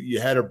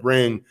 you had to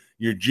bring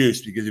your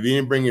juice, because if you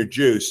didn't bring your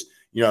juice,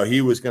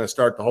 he was going to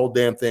start the whole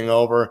damn thing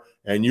over,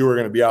 and you were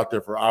going to be out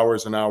there for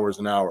hours and hours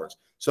and hours.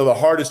 So the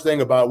hardest thing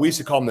we used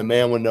to call him the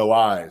man with no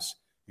eyes,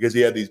 because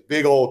he had these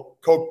big old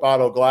Coke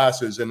bottle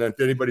glasses. And if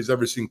anybody's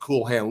ever seen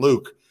Cool Hand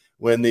Luke,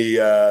 when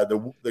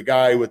the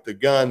guy with the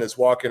gun that's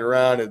walking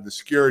around and the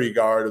security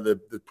guard or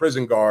the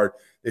prison guard,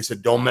 they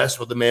said, don't mess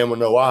with the man with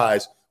no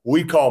eyes.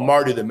 We call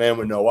Marty the man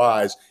with no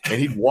eyes.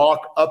 And he'd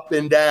walk up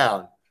and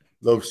down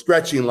the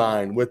stretching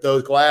line with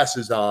those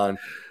glasses on.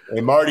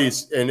 And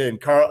Marty's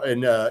and Carl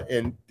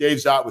and Dave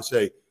Zott would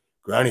say,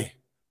 Granny,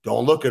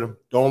 don't look at him.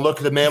 Don't look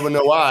at the man with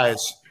no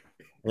eyes.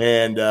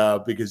 And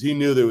because he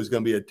knew there was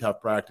going to be a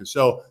tough practice.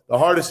 So the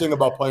hardest thing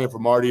about playing for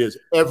Marty is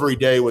every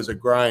day was a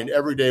grind.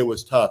 Every day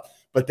was tough.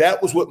 But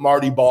that was what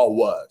Marty ball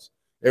was.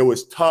 It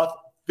was tough,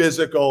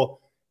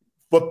 physical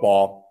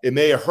football. It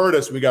may have hurt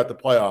us when we got the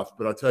playoffs,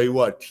 but I'll tell you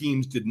what,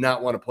 teams did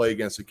not want to play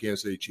against the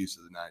Kansas City Chiefs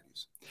of the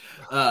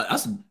 90s.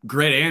 That's a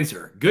great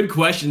answer. Good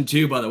question,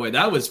 too, by the way.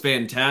 That was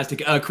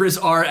fantastic. Chris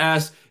R.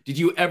 asked, did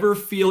you ever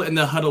feel in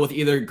the huddle with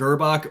either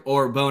Gerbach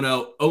or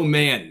Bono, oh,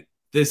 man,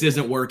 this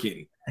isn't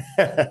working?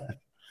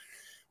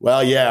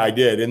 Well, yeah, I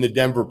did in the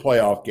Denver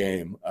playoff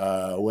game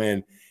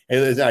when –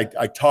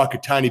 I talk a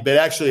tiny bit.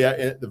 Actually,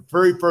 the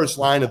very first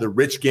line of the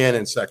Rich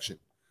Gannon section.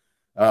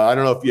 I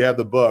don't know if you have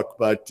the book,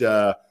 but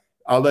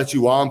I'll let you,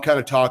 while I'm kind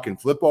of talking,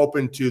 flip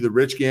open to the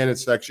Rich Gannon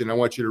section. I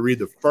want you to read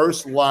the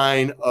first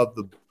line of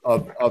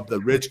the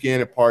Rich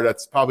Gannon part.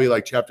 That's probably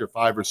like chapter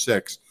 5 or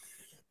 6.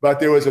 But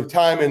there was a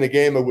time in the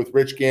game with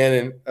Rich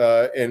Gannon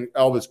and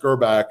Elvis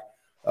Gerbach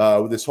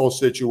with this whole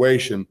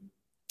situation.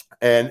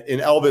 And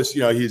in Elvis,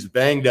 he's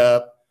banged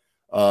up.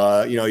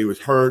 He was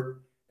hurt.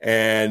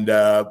 And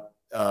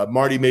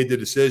Marty made the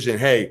decision,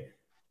 hey,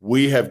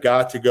 we have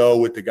got to go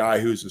with the guy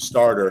who's the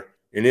starter.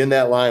 And in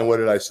that line, what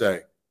did I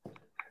say?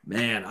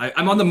 Man,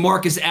 I'm on the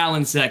Marcus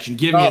Allen section.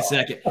 Give me a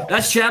second.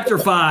 That's chapter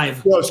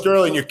 5. Yo,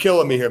 Sterling, you're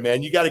killing me here,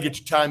 man. You got to get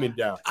your timing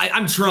down.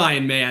 I'm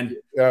trying, man.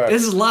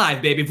 This is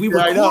live, baby. If we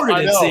recorded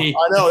it, see.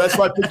 I know. That's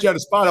why I put you on the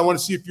spot. I want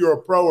to see if you're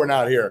a pro or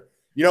not here.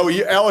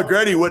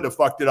 Allegretti wouldn't have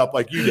fucked it up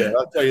like you did.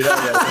 I'll tell you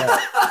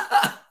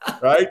that.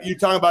 Right? You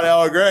talking about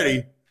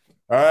Allegretti.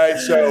 All right.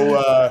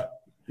 So,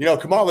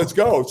 come on, let's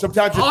go.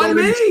 Sometimes you're on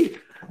me.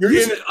 You're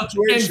in a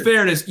situation. In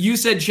fairness, you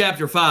said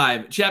chapter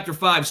 5. Chapter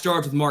 5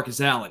 starts with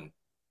Marcus Allen.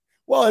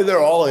 Well, they're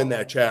all in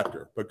that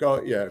chapter. But go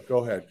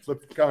ahead.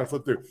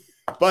 Flip through.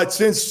 But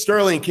since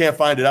Sterling can't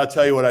find it, I'll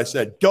tell you what I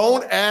said.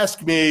 Don't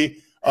ask me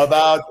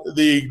about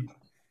the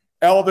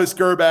Elvis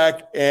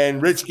Gerbach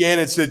and Rich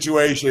Gannon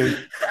situation,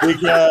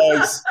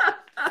 because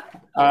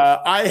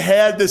I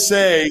had to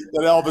say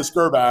that Elvis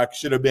Gerbach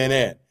should have been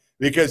in,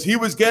 because he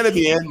was going to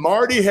be in.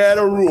 Marty had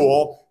a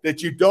rule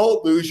that you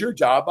don't lose your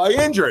job by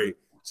injury.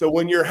 So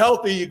when you're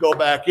healthy, you go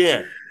back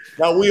in.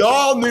 Now, we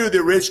all knew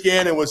that Rich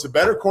Gannon was the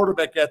better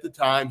quarterback at the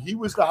time. He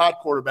was the hot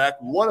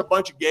quarterback. We won a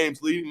bunch of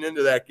games leading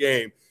into that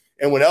game.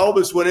 And when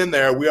Elvis went in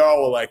there, we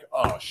all were like,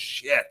 oh,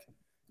 shit.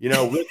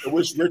 I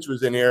wish Rich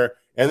was in here.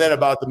 And then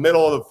about the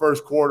middle of the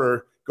first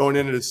quarter, going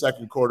into the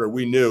second quarter,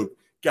 we knew,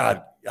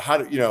 God,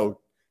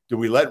 do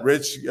we let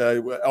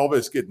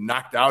Elvis get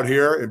knocked out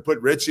here and put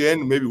Rich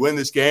in and maybe win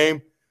this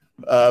game?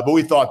 But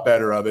we thought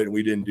better of it, and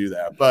we didn't do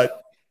that.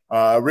 But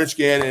Rich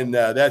Gannon,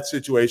 that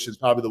situation is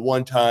probably the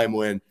one time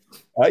when,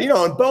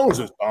 and Bones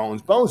was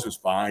Bones. Bones was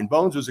fine.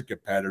 Bones was a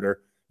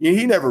competitor.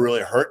 He never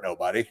really hurt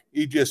nobody.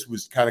 He just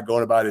was kind of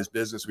going about his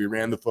business. We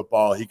ran the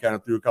football. He kind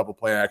of threw a couple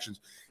play actions.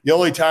 The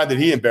only time that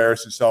he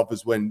embarrassed himself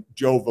is when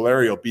Joe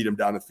Valerio beat him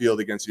down the field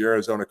against the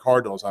Arizona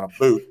Cardinals on a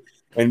boot.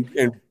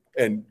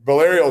 And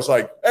Valerio's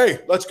like, hey,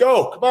 let's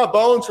go. Come on,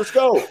 Bones, let's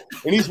go.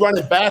 And he's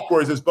running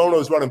backwards as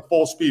Bono's running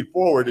full speed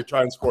forward to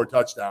try and score a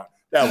touchdown.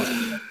 That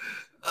was –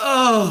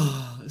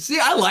 Oh, see,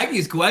 I like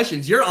these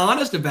questions. You're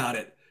honest about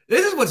it.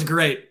 This is what's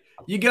great.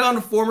 You get on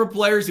to former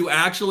players who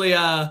actually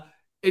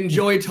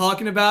enjoy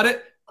talking about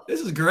it. This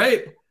is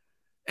great.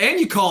 And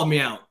you called me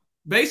out.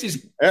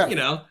 Basically,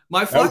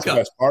 my fuck up. That's the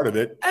best part of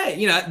it.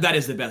 Hey, that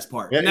is the best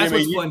part. Yeah, and that's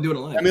what's fun doing it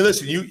live. I mean,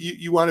 listen,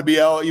 you want to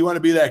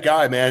be that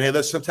guy, man.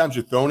 Hey, sometimes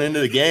you're thrown into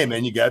the game,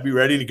 man. You got to be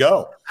ready to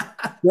go.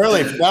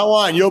 Sterling, from now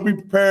on, you'll be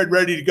prepared,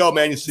 ready to go,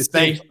 man. You say,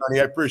 thanks, Grunny.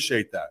 I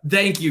appreciate that.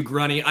 Thank you,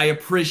 Grunny. I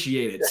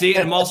appreciate it. See,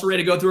 I'm also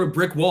ready to go through a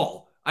brick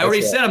wall. I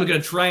already said I'm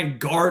going to try and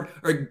guard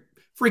or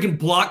freaking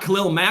block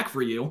Khalil Mack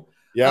for you.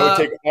 Yeah,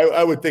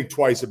 I would think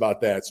twice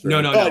about that.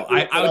 Sterling. No.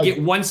 I would get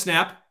one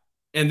snap,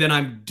 and then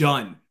I'm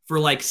done for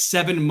like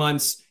 7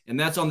 months, and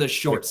that's on the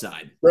short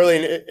side.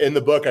 Early in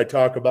the book, I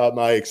talk about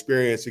my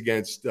experience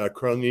against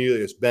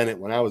Cornelius Bennett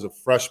when I was a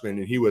freshman,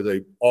 and he was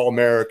an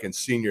All-American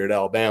senior at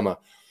Alabama,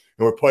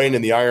 and we're playing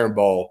in the Iron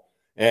Bowl,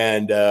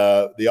 and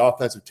the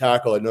offensive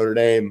tackle at Notre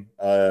Dame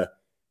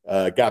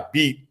got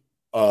beat,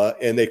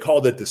 and they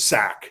called it the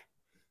sack.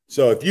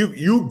 So if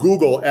you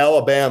Google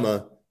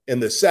Alabama in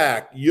the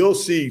sack, you'll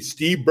see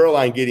Steve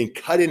Berline getting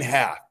cut in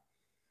half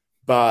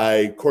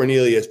by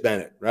Cornelius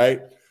Bennett,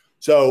 right?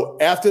 So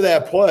after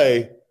that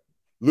play,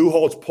 Lou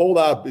Holtz pulled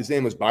out, his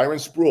name was Byron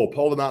Spruill,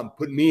 pulled him out and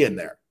put me in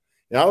there.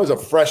 And I was a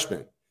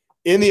freshman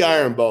in the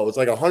Iron Bowl. It's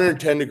like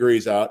 110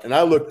 degrees out. And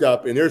I looked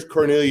up, and there's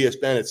Cornelius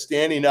Bennett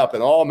standing up,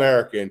 an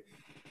All-American,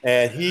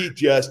 and he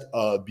just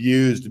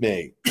abused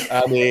me.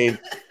 I mean,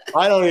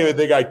 I don't even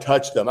think I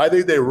touched them. I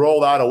think they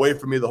rolled out away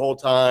from me the whole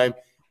time.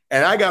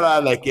 And I got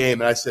out of that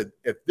game, and I said,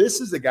 if this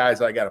is the guys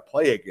I got to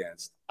play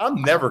against,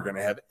 I'm never going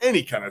to have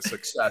any kind of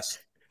success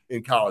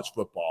in college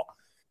football.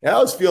 And I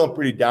was feeling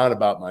pretty down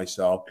about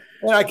myself,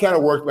 and I kind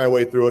of worked my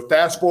way through it.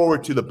 Fast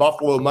forward to the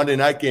Buffalo Monday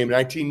night game in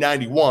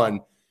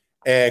 1991,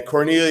 and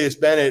Cornelius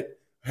Bennett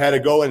had to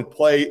go and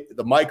play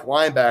the Mike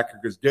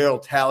linebacker because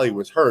Darryl Talley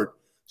was hurt.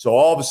 So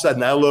all of a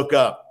sudden I look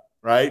up,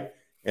 right,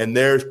 and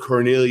there's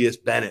Cornelius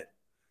Bennett.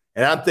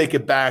 And I'm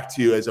thinking back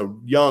to as a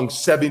young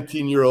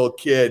 17-year-old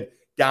kid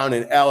down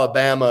in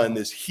Alabama in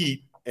this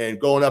heat and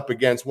going up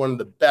against one of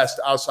the best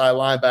outside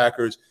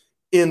linebackers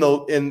in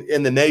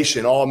the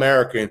nation,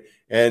 All-American.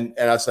 And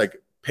I was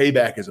like,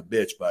 payback is a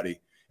bitch,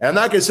 buddy. And I'm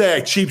not going to say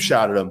I cheap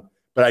shotted him,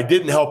 but I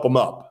didn't help him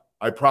up.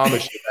 I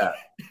promise you that.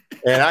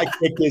 And I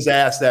kicked his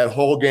ass that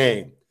whole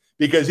game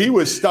because he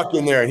was stuck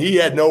in there and he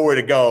had nowhere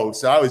to go.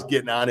 So I was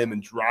getting on him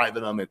and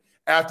driving him. And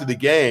after the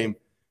game,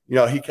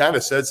 he kind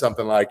of said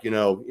something like, hey,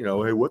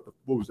 what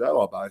was that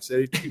all about? I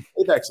said,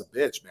 payback's a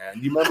bitch,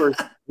 man. You remember?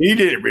 He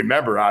didn't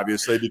remember,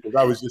 obviously, because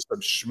I was just some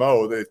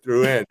schmo that they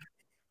threw in.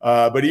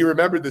 But he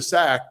remembered the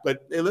sack.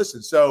 But hey,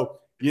 listen, so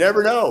you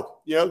never know.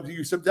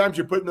 Sometimes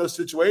you're put in those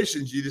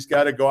situations. You just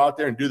got to go out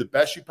there and do the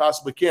best you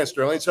possibly can,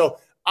 Sterling. So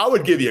I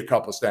would give you a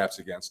couple snaps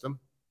against him.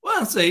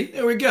 Well, see,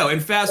 there we go.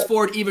 And fast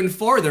forward even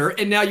farther,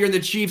 and now you're in the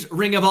Chiefs'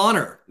 Ring of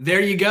Honor.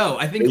 There you go.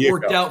 I think it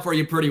worked out for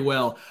you pretty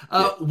well.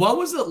 What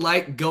was it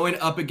like going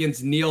up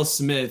against Neil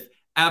Smith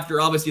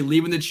after obviously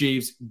leaving the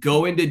Chiefs,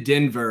 going to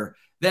Denver?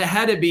 That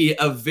had to be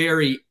a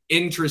very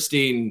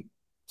interesting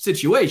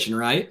situation,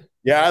 right?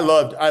 Yeah, I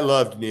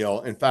loved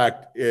Neil. In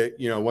fact,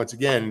 once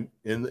again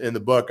in the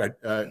book,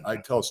 I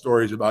tell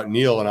stories about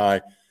Neil and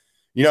I.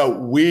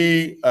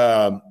 We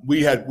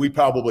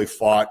probably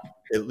fought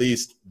at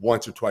least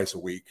once or twice a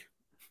week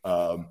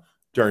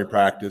during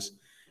practice.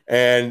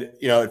 And,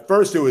 at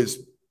first it was,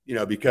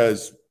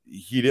 because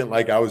he didn't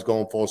like I was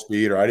going full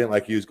speed or I didn't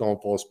like he was going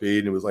full speed.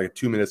 And it was like a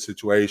 2-minute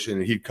situation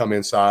and he'd come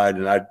inside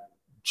and I'd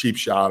cheap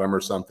shot him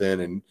or something.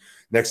 And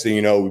next thing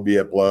you know, we'd be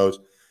at blows.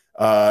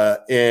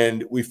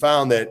 And we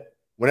found that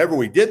whenever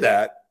we did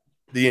that,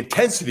 the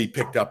intensity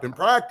picked up in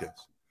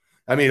practice.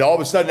 I mean, all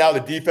of a sudden now the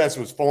defense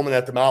was foaming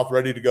at the mouth,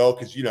 ready to go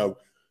because,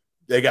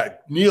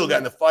 Neil got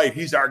in the fight.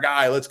 He's our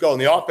guy. Let's go.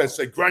 And the offense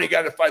said, Grunny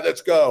got in the fight.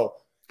 Let's go.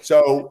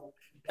 So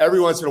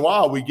every once in a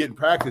while, we get in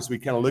practice. We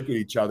kind of look at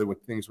each other when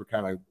things were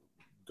kind of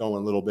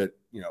going a little bit,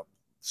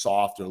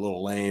 soft or a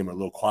little lame or a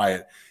little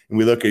quiet. And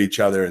we look at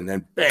each other and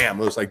then, bam,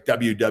 it was like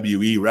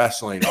WWE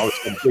wrestling. Oh,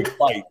 it's a big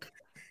fight.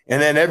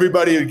 And then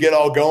everybody would get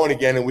all going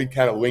again. And we'd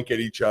kind of wink at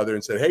each other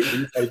and say, hey,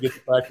 we got to get the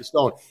practice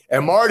going.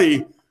 And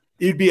Marty,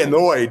 he'd be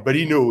annoyed, but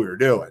he knew what we were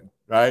doing,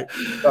 right?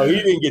 So he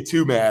didn't get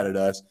too mad at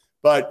us.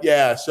 But,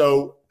 yeah,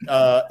 so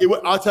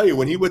I'll tell you,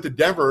 when he went to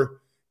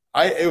Denver,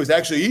 it was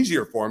actually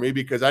easier for me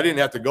because I didn't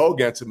have to go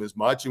against him as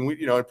much. And,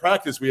 in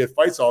practice, we had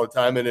fights all the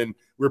time. And then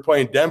we were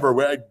playing Denver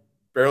where I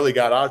barely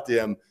got out to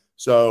him.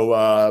 So,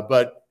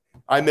 but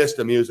I missed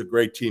him. He was a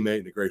great teammate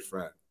and a great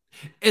friend.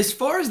 As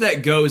far as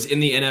that goes in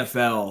the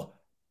NFL,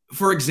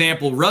 for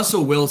example,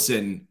 Russell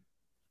Wilson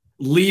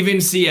leaving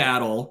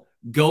Seattle,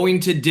 going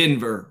to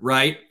Denver,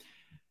 right?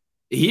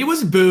 He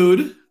was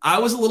booed. I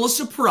was a little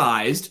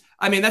surprised.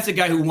 I mean, that's a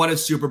guy who won a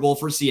Super Bowl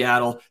for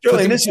Seattle.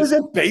 Julian, this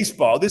isn't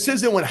baseball. This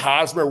isn't when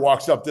Hosmer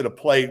walks up to the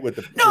plate with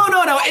the – No.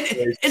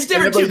 It's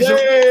different too.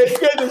 Hey, it's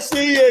good to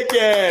see you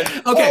again.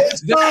 Okay.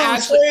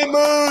 Hey,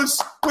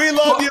 Moose. We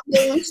love you,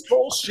 Moose.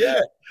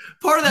 Bullshit.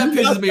 Part of that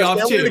pisses me off,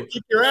 too. We're going to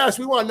kick your ass.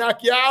 We want to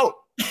knock you out.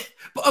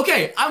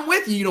 Okay, I'm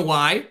with you. You know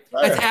why?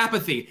 That's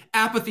apathy.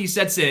 Apathy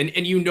sets in,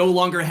 and you no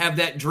longer have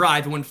that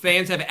drive. And when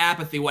fans have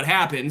apathy, what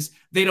happens?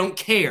 They don't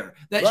care.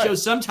 That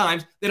shows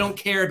sometimes they don't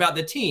care about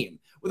the team.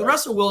 With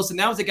Russell Wilson,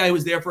 that was a guy who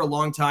was there for a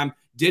long time,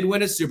 did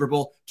win a Super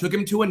Bowl, took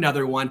him to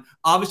another one.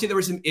 Obviously, there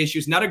were some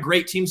issues. Not a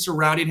great team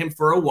surrounding him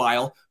for a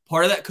while.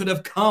 Part of that could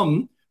have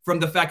come from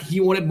the fact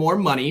he wanted more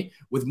money,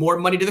 with more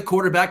money to the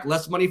quarterback,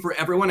 less money for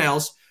everyone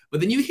else.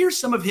 But then you hear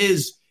some of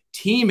his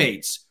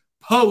teammates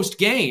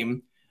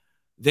post-game,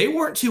 they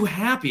weren't too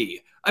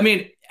happy. I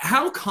mean,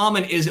 how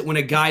common is it when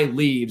a guy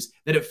leaves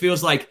that it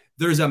feels like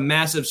there's a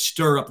massive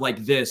stir-up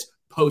like this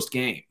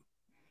post-game?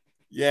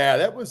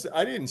 Yeah,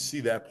 I didn't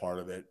see that part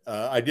of it.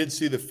 I did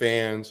see the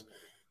fans,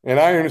 and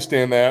I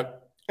understand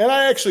that. And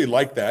I actually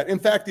like that. In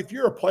fact, if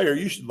you're a player,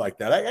 you should like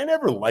that. I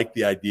never liked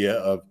the idea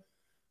of,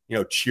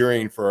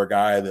 cheering for a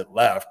guy that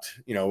left,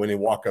 when they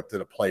walk up to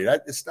the plate.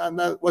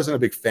 Wasn't a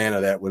big fan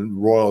of that when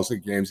Royals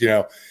and games,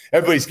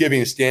 everybody's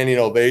giving a standing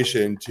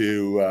ovation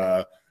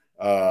to,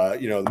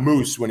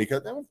 Moose when he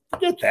comes.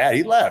 Forget that.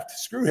 He left.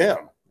 Screw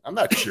him. I'm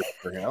not cheering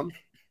for him.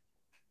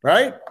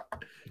 right?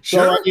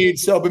 Sure.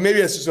 So, but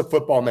maybe that's just a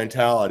football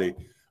mentality.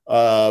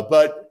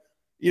 But,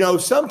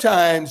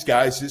 sometimes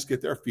guys just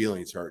get their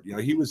feelings hurt.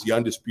 He was the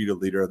undisputed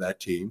leader of that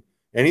team,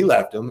 and he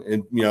left them.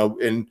 And,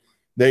 and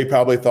they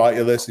probably thought,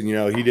 listen,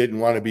 he didn't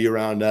want to be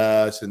around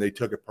us, and they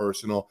took it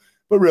personal.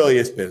 But really,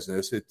 it's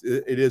business. It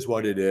is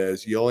what it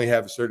is. You only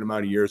have a certain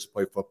amount of years to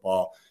play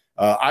football.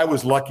 I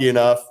was lucky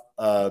enough,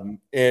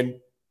 and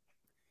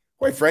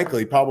quite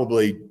frankly,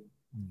 probably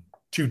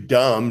too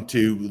dumb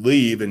to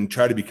leave and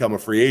try to become a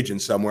free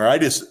agent somewhere. I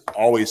just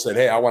always said,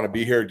 hey, I want to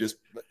be here.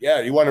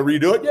 You want to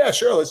redo it? Yeah,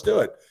 sure, let's do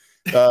it.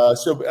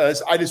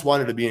 I just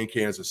wanted to be in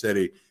Kansas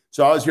City.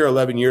 So I was here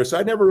 11 years. So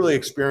I never really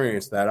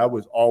experienced that. I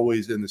was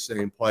always in the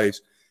same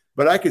place.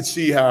 But I could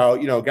see how,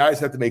 guys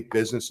have to make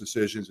business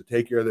decisions to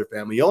take care of their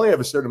family. You only have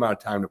a certain amount of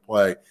time to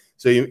play.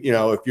 So,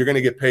 if you're going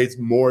to get paid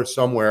more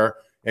somewhere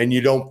and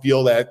you don't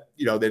feel that,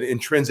 that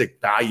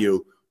intrinsic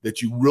value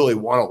that you really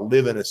want to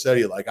live in a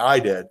city like I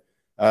did,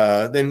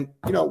 then,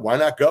 why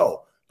not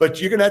go?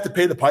 But you're going to have to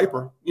pay the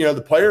piper. A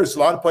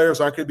lot of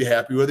players aren't going to be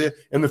happy with it.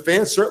 And the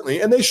fans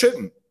certainly, and they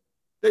shouldn't.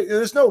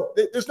 There's no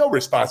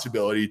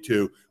responsibility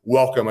to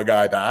welcome a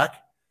guy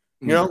back.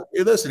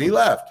 Listen, he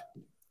left.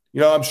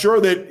 I'm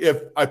sure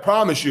that I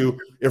promise you,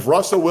 if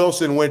Russell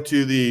Wilson went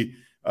to the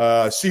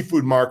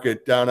seafood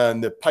market down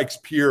on the Pikes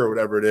Pier or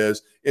whatever it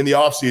is in the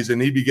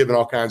offseason, he'd be giving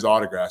all kinds of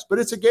autographs. But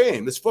it's a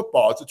game. It's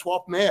football. It's a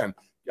 12th man.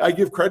 I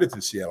give credit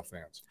to Seattle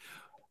fans.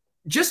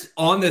 Just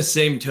on the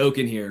same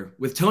token here,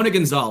 with Tony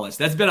Gonzalez,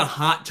 that's been a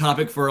hot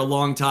topic for a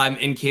long time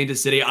in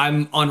Kansas City.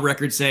 I'm on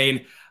record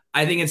saying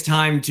I think it's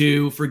time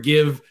to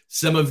forgive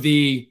some of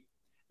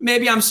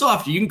maybe I'm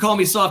soft. You can call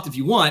me soft if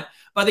you want,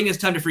 but I think it's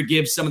time to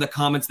forgive some of the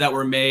comments that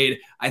were made.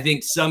 I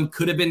think some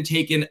could have been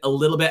taken a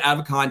little bit out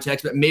of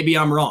context, but maybe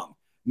I'm wrong.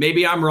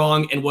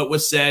 And what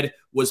was said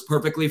was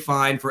perfectly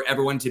fine for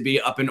everyone to be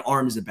up in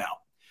arms about.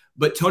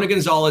 But Tony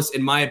Gonzalez,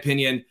 in my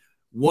opinion,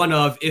 one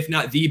of, if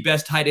not the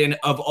best tight end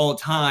of all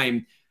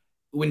time.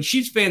 When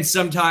Chiefs fans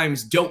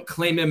sometimes don't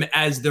claim him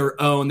as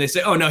their own, they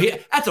say, oh, no,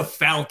 that's a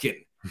Falcon.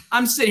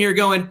 I'm sitting here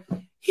going,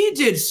 he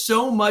did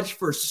so much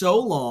for so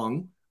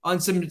long on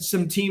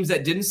some teams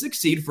that didn't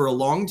succeed for a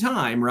long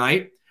time,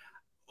 right?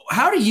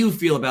 How do you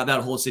feel about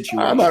that whole situation?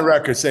 I'm on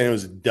record saying it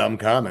was a dumb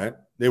comment.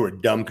 They were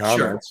dumb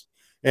comments.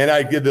 Sure. And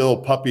I did the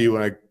little puppy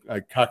when I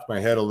cocked my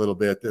head a little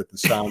bit at the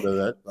sound of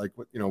that. Like,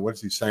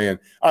 what's he saying?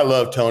 I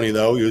love Tony,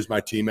 though. He was my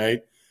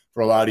teammate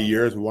for a lot of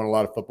years. We won a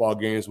lot of football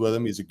games with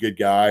him. He's a good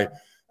guy.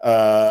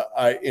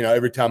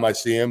 Every time I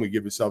see him, we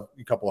give ourselves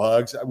a couple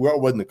hugs. We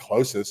wasn't the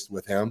closest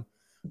with him,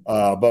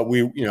 but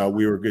we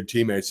were good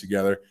teammates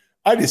together.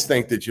 I just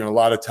think that, a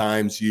lot of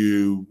times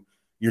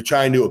you're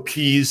trying to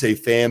appease a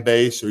fan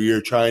base, or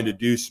you're trying to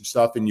do some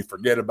stuff and you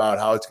forget about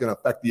how it's going to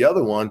affect the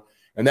other one.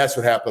 And that's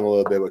what happened a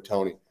little bit with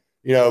Tony.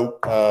 There's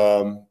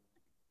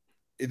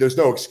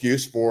no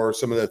excuse for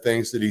some of the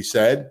things that he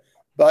said.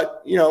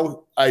 But,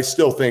 I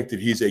still think that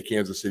he's a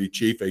Kansas City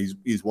Chief.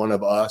 He's one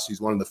of us.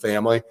 He's one of the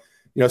family.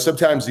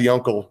 Sometimes the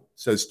uncle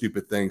says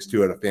stupid things,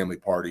 too, at a family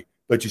party,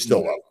 but you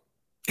still love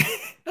him.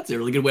 That's a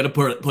really good way to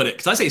put it.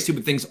 Because I say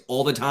stupid things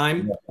all the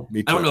time. Yeah,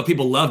 me too. I don't know if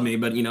people love me,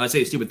 but, I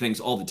say stupid things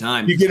all the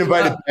time. You get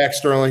invited back,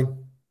 Sterling?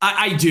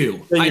 I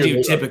do.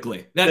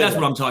 Typically. That's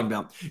what I'm talking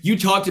about. You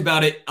talked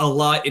about it a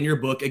lot in your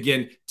book.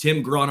 Again,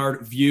 Tim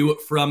Grunhard, View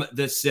from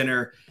the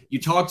Center. You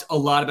talked a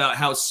lot about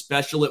how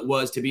special it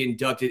was to be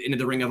inducted into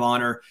the Ring of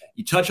Honor.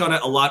 You touched on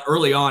it a lot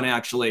early on,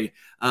 actually.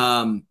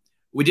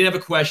 We did have a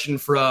question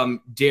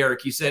from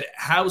Derek. He said,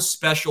 how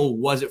special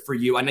was it for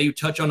you? I know you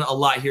touch on it a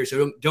lot here,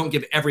 so don't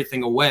give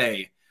everything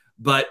away,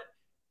 but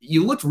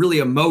you looked really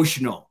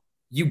emotional.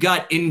 You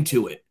got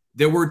into it.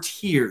 There were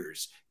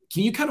tears.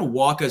 Can you kind of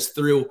walk us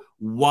through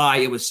why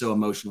it was so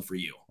emotional for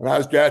you? When I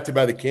was drafted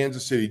by the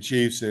Kansas City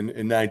Chiefs in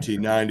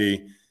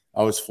 1990,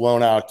 I was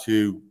flown out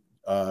to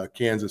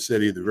Kansas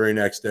City the very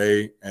next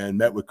day and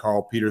met with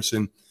Carl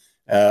Peterson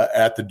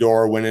at the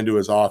door, went into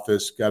his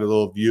office, got a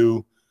little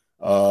view,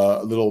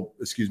 a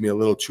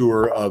little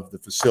tour of the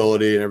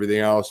facility and everything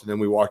else. And then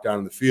we walked down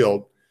in the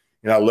field,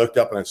 and I looked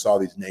up and I saw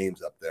these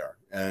names up there.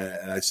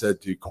 And I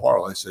said to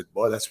Carl,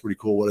 boy, that's pretty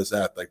cool. What is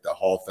that? Like the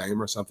Hall of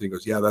Fame or something? He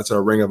goes, yeah, that's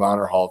our Ring of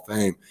Honor Hall of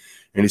Fame.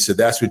 And he said,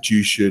 that's what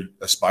you should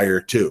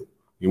aspire to.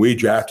 We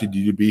drafted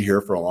you to be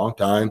here for a long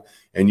time,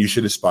 and you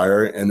should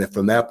aspire. And then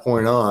from that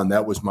point on,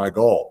 that was my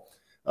goal.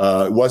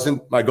 It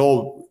wasn't my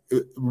goal.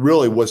 It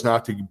really was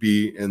not to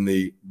be in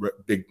the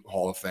big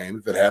Hall of Fame.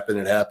 If it happened,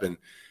 it happened.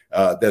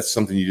 That's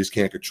something you just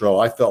can't control.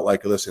 I felt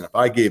like, listen, if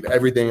I gave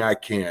everything I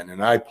can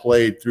and I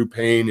played through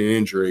pain and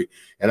injury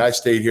and I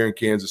stayed here in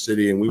Kansas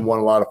City and we won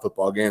a lot of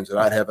football games, that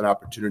I'd have an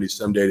opportunity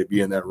someday to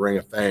be in that Ring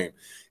of Fame.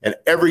 And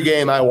every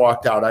game I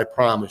walked out, I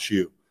promise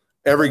you,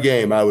 every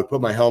game I would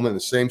put my helmet in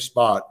the same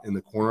spot in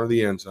the corner of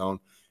the end zone,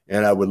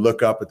 and I would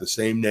look up at the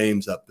same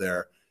names up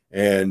there.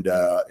 And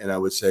I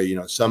would say,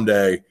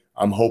 someday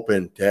I'm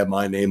hoping to have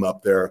my name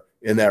up there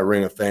in that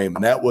Ring of Fame.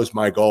 And that was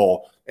my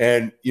goal.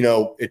 And,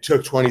 it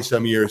took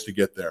 20-some years to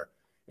get there.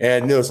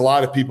 And there was a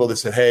lot of people that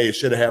said, hey, it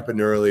should have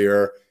happened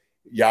earlier,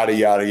 yada,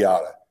 yada,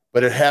 yada.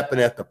 but it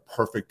happened at the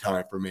perfect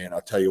time for me. And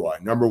I'll tell you why.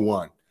 Number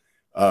one,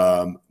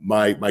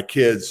 my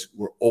kids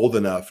were old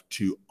enough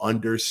to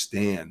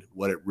understand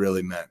what it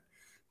really meant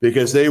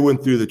because they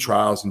went through the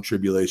trials and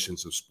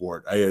tribulations of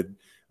sport. I had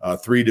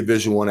 3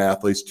 Division I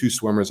athletes, 2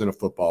 swimmers, and a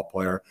football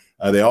player.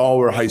 They all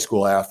were high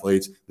school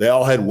athletes. They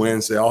all had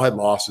wins. They all had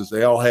losses.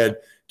 They all had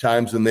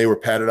times when they were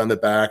patted on the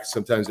back.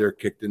 Sometimes they were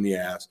kicked in the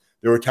ass.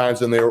 There were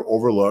times when they were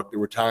overlooked. There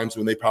were times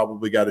when they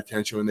probably got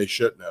attention when they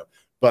shouldn't have.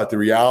 But the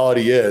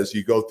reality is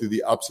you go through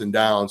the ups and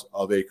downs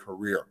of a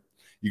career.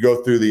 You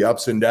go through the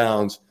ups and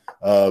downs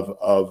of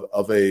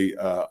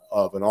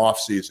an off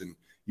season.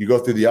 You go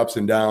through the ups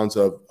and downs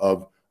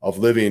of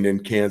living in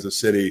Kansas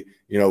City,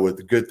 with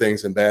the good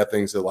things and bad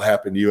things that will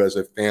happen to you as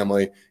a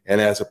family and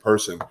as a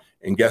person.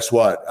 And guess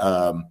what?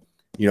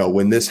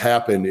 When this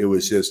happened, it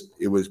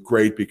was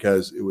great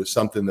because it was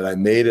something that I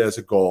made as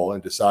a goal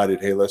and decided,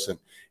 hey, listen,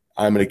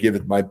 I'm going to give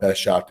it my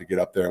best shot to get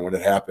up there. And when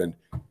it happened,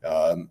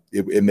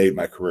 it made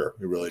my career.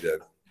 It really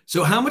did.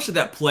 So how much did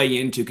that play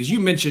into? Because you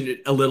mentioned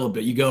it a little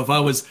bit. You go, if I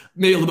was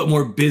maybe a little bit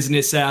more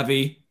business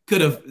savvy,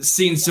 could have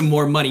seen some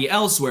more money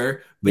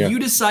elsewhere, but you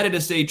decided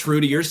to stay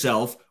true to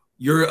yourself,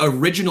 your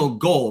original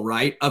goal,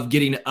 right, of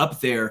getting up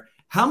there.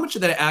 How much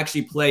did that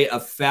actually play a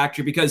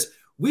factor? Because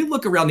we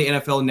look around the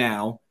NFL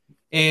now,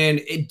 and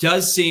it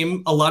does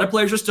seem a lot of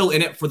players are still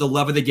in it for the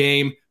love of the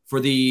game, for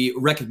the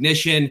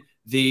recognition,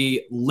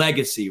 the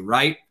legacy,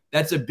 right?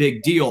 That's a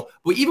big deal.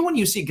 But even when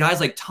you see guys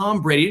like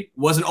Tom Brady,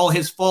 wasn't all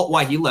his fault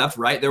why he left,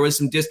 right? There was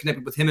some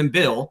disconnect with him and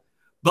Bill.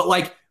 But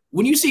like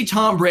when you see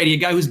Tom Brady, a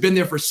guy who's been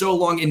there for so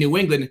long in New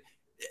England,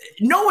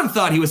 no one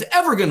thought he was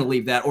ever going to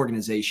leave that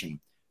organization.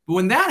 But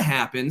when that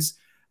happens,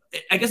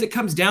 I guess it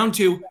comes down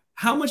to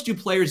how much do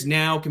players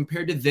now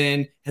compared to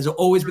then, has it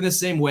always been the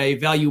same way,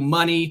 value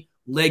money,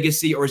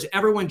 legacy, or is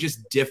everyone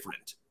just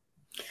different?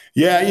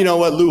 Yeah, you know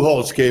what? Lou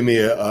Holtz gave me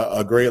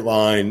a great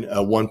line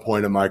at one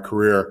point in my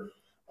career.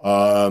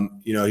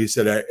 He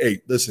said,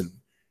 hey, listen,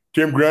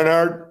 Tim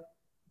Grunhard,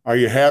 are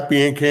you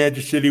happy in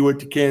Kansas City with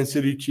the Kansas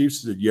City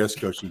Chiefs? I said, yes,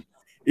 Coach.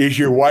 Is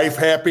your wife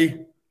happy?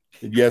 I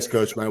said, yes,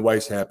 Coach, my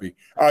wife's happy.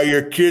 Are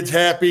your kids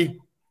happy?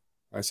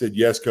 I said,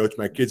 yes, Coach,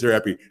 my kids are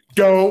happy.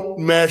 Don't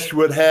mess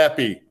with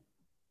happy.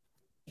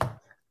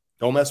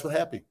 Don't mess with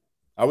happy.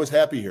 I was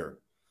happy here.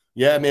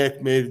 Yeah, I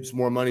made some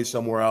more money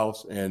somewhere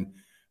else, and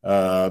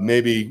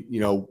maybe,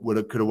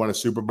 could have won a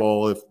Super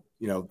Bowl if,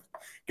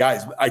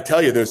 guys, I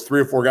tell you, there's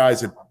 3 or 4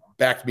 guys that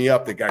backed me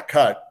up that got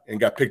cut and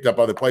got picked up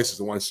other places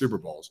and won Super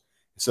Bowls.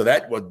 So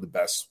that wasn't the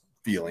best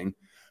feeling.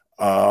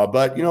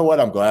 But you know what?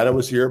 I'm glad I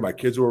was here. My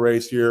kids were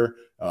raised here.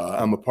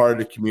 I'm a part of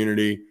the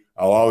community.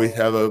 I'll always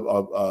have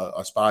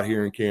a spot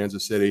here in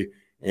Kansas City.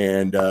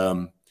 And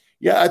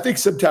I think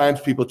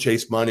sometimes people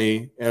chase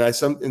money. And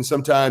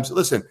sometimes,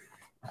 listen,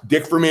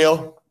 Dick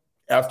Vermeil,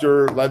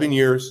 after 11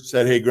 years,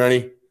 said, hey,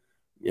 Grunny,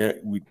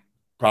 we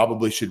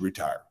probably should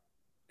retire.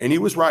 And he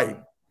was right.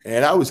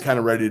 And I was kind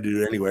of ready to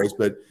do it anyways.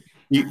 But,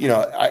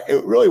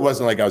 it really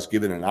wasn't like I was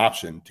given an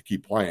option to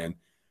keep playing.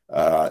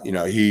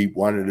 He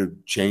wanted to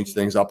change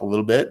things up a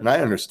little bit, and I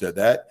understood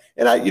that.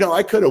 And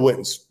I could have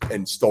went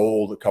and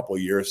stole a couple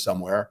of years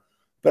somewhere,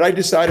 but I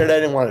decided I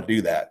didn't want to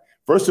do that.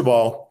 First of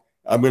all,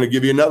 I'm going to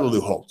give you another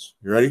Lou Holtz.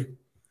 You ready?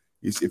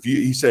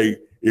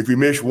 If you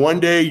miss one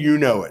day, you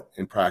know it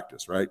in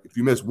practice, right? If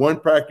you miss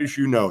 1 practice,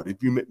 you know it.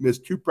 If you miss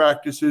 2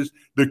 practices,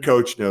 the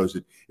coach knows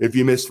it. If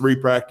you miss 3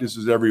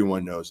 practices,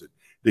 everyone knows it.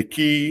 The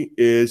key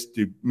is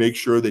to make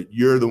sure that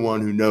you're the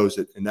one who knows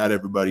it and not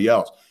everybody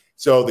else.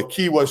 So the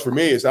key was for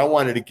me is I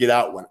wanted to get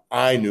out when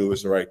I knew it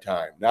was the right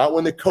time, not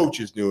when the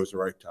coaches knew it was the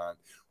right time,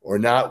 or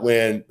not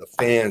when the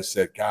fans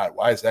said, God,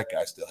 why is that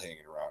guy still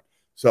hanging around?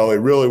 So it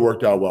really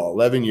worked out well.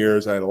 11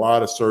 years. I had a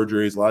lot of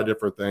surgeries, a lot of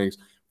different things,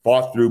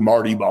 fought through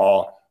Marty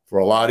Ball for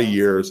a lot of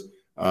years,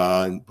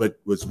 but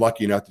was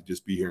lucky enough to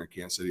just be here in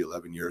Kansas City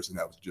 11 years, and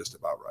that was just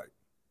about right.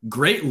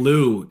 Great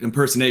Lou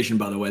impersonation,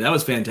 by the way. That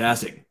was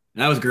fantastic.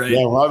 That was great.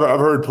 Yeah, well, I've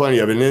heard plenty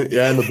of it.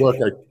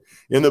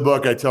 In the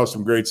book, I tell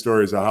some great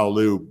stories of how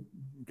Lou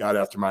got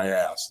after my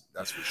ass.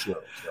 That's for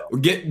sure. So. We're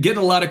getting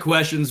a lot of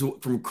questions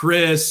from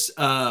Chris,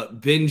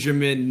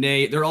 Benjamin,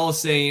 Nate. They're all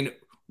saying,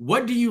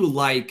 what do you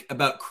like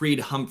about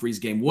Creed Humphrey's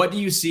game? What do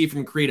you see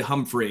from Creed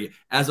Humphrey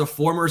as a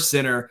former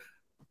center?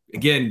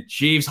 Again,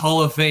 Chiefs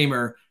Hall of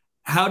Famer.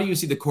 How do you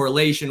see the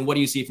correlation? What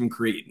do you see from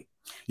Creed?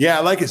 Yeah,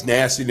 I like his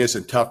nastiness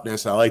and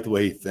toughness. I like the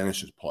way he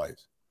finishes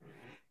plays.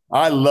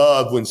 I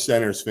love when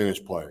centers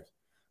finish plays.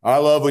 I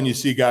love when you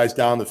see guys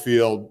down the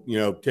field,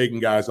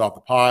 taking guys off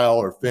the pile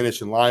or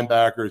finishing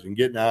linebackers and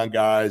getting on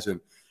guys. And,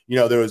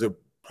 there was a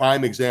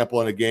prime example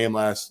in a game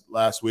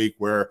last week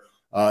where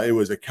it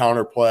was a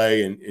counter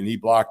play and he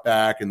blocked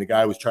back and the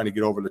guy was trying to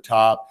get over the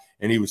top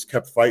and he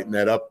kept fighting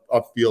that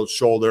upfield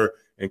shoulder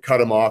and cut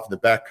him off and the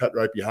back cut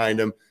right behind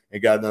him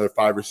and got another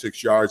 5 or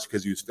 6 yards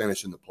because he was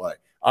finishing the play.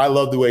 I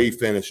love the way he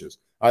finishes.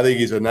 I think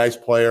he's a nice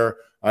player.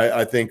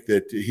 I think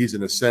that he's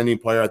an ascending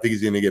player. I think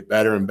he's going to get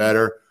better and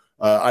better.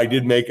 I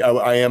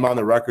am on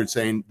the record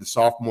saying the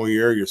sophomore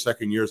year, your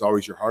second year is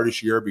always your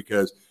hardest year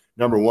because,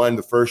 number one,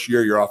 the first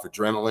year you're off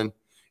adrenaline.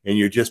 and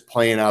you're just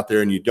playing out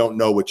there and you don't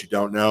know what you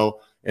don't know.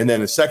 And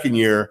then the second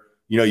year,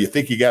 you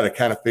think you got to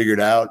kind of figure it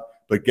out.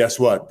 But guess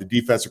what? The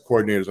defensive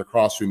coordinators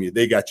across from you,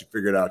 they got you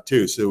figured out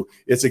too. So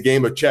it's a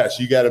game of chess.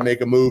 You got to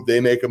make a move.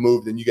 They make a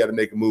move. Then you got to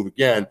make a move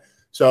again.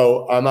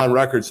 So I'm on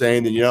record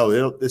saying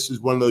that, this is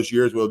one of those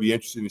years where it'll be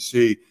interesting to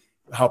see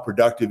how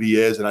productive he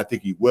is. And I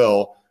think he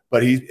will.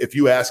 But if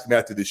you ask him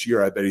after this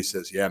year, I bet he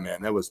says, yeah,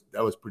 man, that was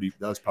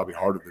probably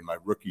harder than my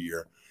rookie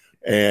year.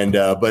 And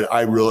but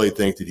I really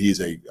think that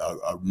he's a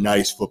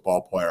nice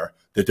football player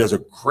that does a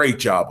great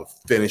job of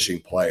finishing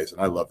plays. And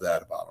I love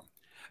that about him.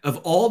 Of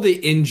all the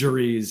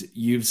injuries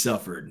you've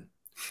suffered,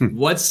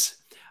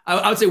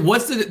 I would say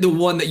what's the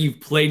one that you've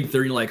played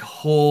through and you're like,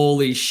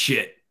 holy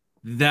shit,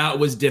 that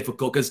was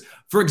difficult? Because,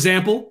 for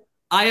example,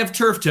 I have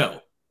turf toe.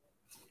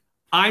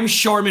 I'm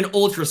Charmin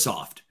Ultra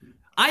Soft.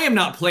 I am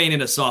not playing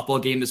in a softball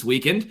game this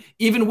weekend,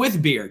 even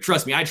with beer.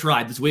 Trust me, I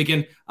tried this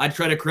weekend. I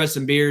tried to crush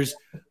some beers,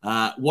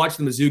 watch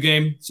the Mizzou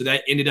game, so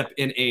that ended up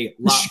in a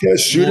lot.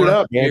 Just shoot it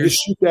up, man.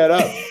 Just shoot that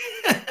up.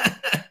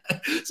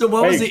 So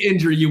what was the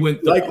injury you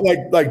went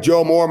through? Like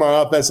Joe Moore,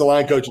 my offensive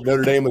line coach at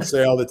Notre Dame, would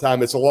say all the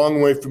time, it's a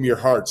long way from your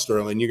heart,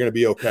 Sterling. You're going to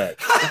be okay.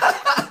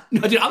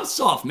 No, dude, I'm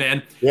soft,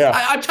 man. Yeah.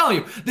 I'm telling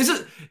you, this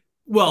is,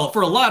 well,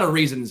 for a lot of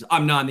reasons,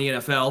 I'm not in the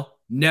NFL,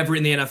 never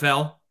in the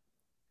NFL.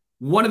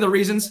 One of the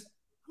reasons,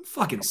 I'm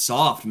fucking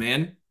soft,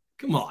 man.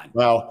 Come on.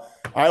 Well,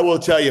 I will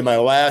tell you, my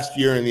last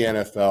year in the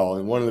NFL,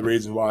 and one of the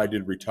reasons why I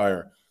did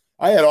retire,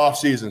 I had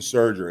off-season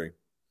surgery.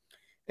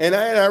 And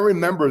I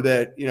remember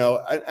that,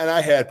 and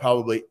I had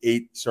probably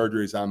 8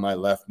 surgeries on my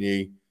left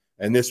knee,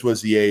 and this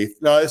was the 8th.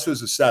 No, this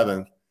was the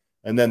 7th,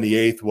 and then the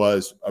 8th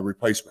was a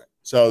replacement.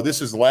 So this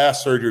is the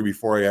last surgery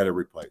before I had it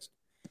replaced.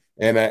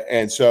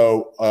 And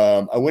so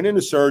I went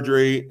into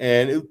surgery,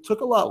 and it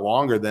took a lot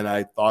longer than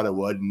I thought it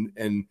would.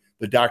 And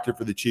the doctor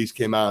for the Chiefs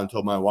came out and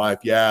told my wife,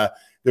 yeah,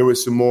 there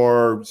was some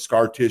more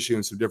scar tissue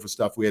and some different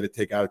stuff we had to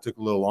take out. It took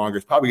a little longer.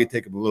 It's probably going to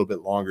take a little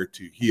bit longer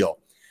to heal.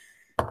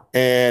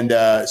 And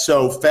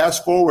so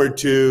fast forward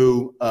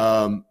to,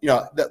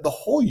 the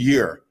whole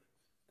year,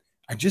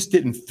 I just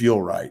didn't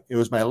feel right. It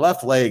was my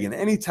left leg. And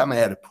anytime I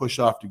had to push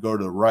off to go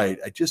to the right,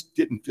 I just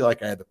didn't feel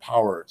like I had the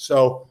power.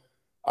 So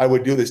I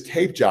would do this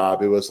tape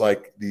job. It was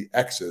like the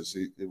X's.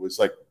 It was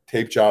like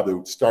tape job that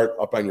would start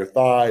up on your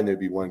thigh, and there'd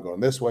be one going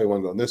this way,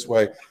 one going this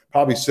way,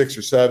 probably 6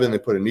 or 7. They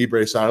put a knee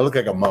brace on. I looked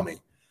like a mummy.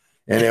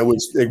 And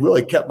it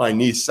really kept my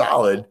knee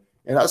solid.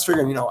 And I was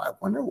figuring, I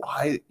wonder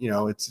why,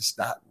 it's just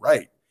not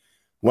right.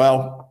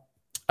 Well,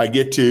 I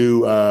get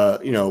to,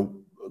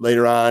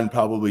 later on,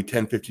 probably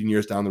 10, 15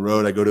 years down the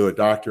road, I go to a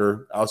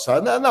doctor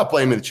outside. I'm not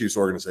blaming the Chiefs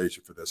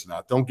organization for this or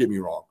not. Don't get me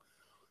wrong.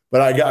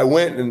 But I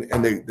went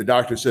and the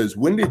doctor says,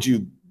 when did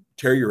you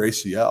tear your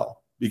ACL?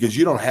 Because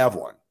you don't have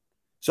one.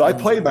 So I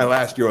played my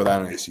last year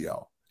without an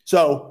ACL.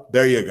 So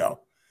there you go.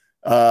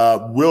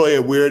 Really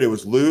weird. It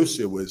was loose.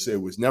 It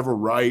was never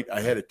right. I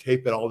had to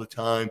tape it all the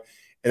time.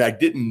 And I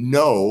didn't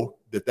know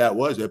that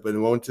was it. But I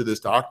went to this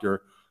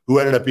doctor who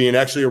ended up being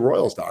actually a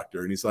Royals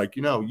doctor. And he's like,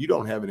 you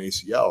don't have an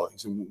ACL. He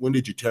said, when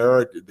did you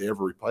tear it? Did they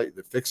ever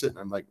fix it? And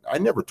I'm like, I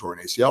never tore an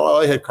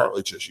ACL. I had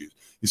cartilage issues.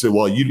 He said,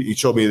 well, he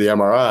showed me the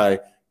MRI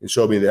and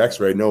showed me the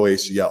x-ray, no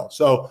ACL.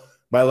 So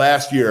my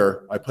last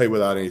year, I played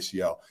without an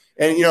ACL.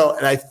 And,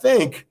 and I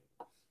think,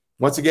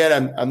 once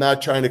again, I'm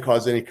not trying to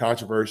cause any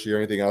controversy or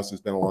anything else.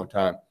 It's been a long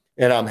time.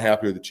 And I'm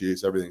happy with the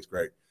Chiefs. Everything's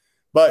great.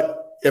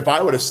 But if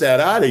I would have sat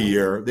out a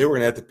year, they were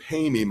going to have to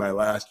pay me my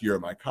last year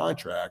of my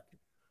contract,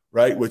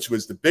 right, which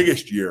was the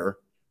biggest year.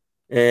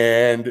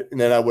 And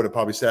then I would have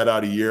probably sat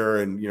out a year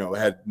and,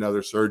 had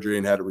another surgery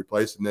and had to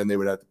replace it, and then they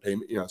would have to pay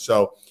me,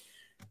 So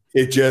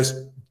it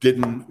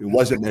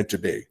wasn't meant to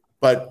be.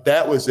 But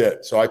that was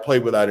it. So I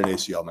played without an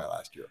ACL my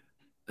last year.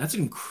 That's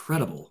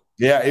incredible.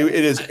 Yeah, it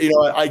is.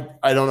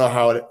 I don't know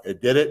how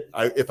it did it.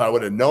 If I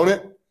would have known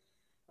it,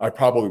 I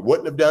probably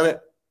wouldn't have done it.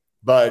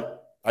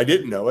 But I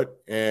didn't know it.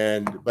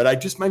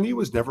 But my knee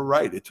was never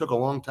right. It took a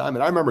long time.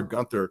 And I remember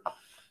Gunther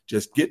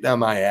just getting on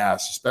my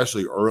ass,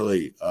 especially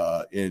early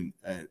in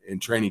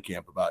training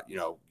camp about,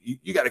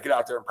 you got to get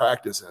out there and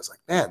practice. And I was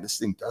like, man, this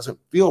thing doesn't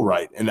feel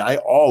right. And I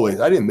played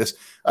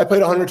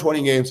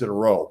 120 games in a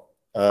row.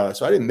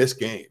 So I didn't miss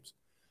games.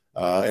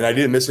 And I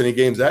didn't miss any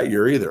games that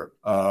year either.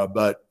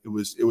 But it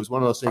was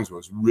one of those things where it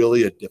was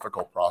really a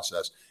difficult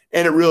process.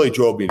 And it really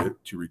drove me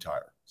to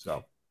retire.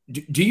 So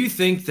do you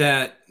think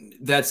that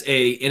that's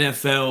a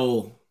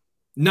NFL,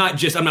 not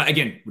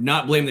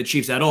blaming the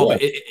Chiefs at all,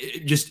 but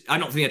I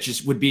don't think that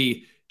just would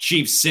be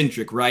Chiefs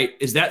centric, right?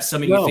 Is that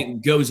something you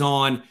think goes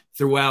on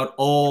throughout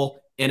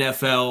all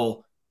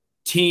NFL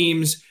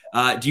teams?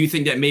 Do you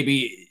think that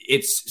maybe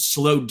it's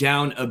slowed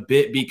down a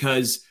bit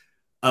because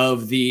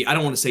of the, I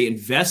don't want to say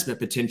investment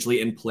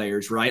potentially in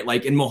players, right?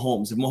 Like in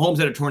Mahomes. If Mahomes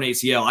had a torn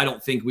ACL, I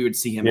don't think we would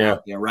see him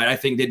out there, right? I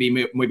think they'd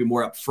be maybe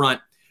more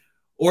upfront.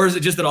 Or is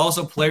it just that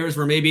also players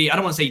were maybe, I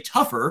don't want to say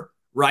tougher,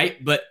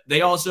 right? But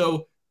they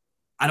also,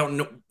 I don't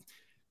know,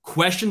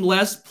 questioned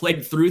less,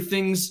 played through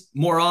things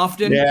more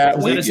often? Yeah.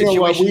 Is that a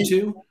situation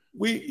too?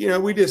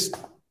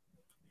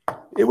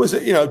 it was,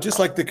 just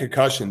like the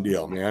concussion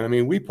deal, man. I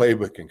mean, we played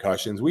with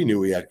concussions. We knew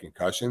we had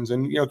concussions,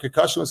 and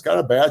concussion was kind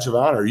of a badge of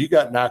honor. You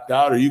got knocked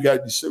out, or you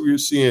were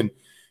seeing,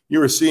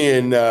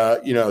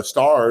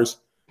 stars.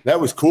 That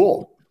was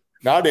cool.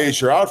 Nowadays,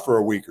 you're out for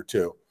a week or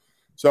two.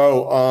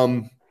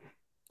 So,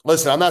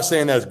 listen, I'm not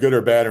saying that's good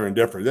or bad or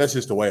indifferent. That's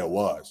just the way it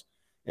was.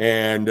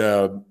 And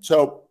it's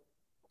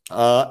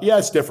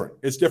different.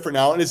 It's different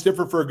now, and it's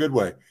different for a good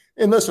way.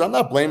 And listen, I'm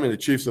not blaming the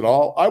Chiefs at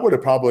all. I would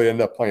have probably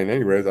ended up playing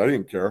anyways. I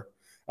didn't care.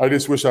 I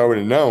just wish I would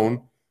have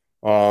known.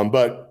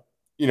 But,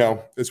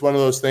 it's one of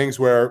those things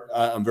where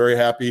I'm very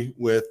happy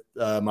with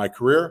my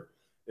career.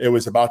 It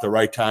was about the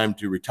right time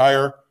to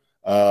retire.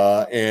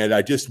 And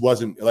I just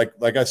wasn't,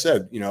 like I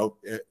said,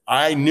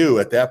 I knew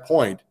at that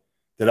point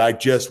that I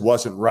just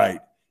wasn't right.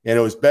 And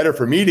it was better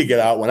for me to get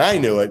out when I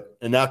knew it,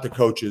 and not the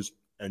coaches,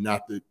 and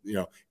not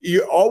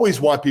you always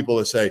want people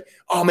to say,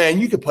 oh man,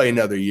 you could play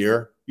another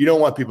year. You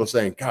don't want people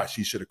saying, gosh,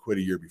 you should have quit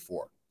a year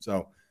before.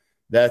 So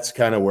that's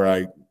kind of where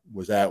I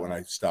was at when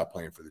I stopped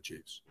playing for the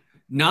Chiefs.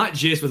 Not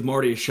just with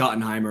Marty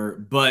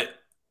Schottenheimer, but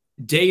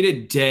day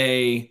to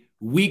day,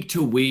 week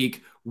to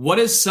week, what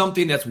is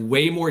something that's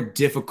way more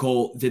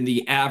difficult than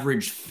the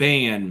average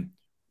fan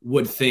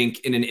would think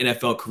in an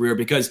NFL career?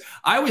 Because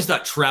I always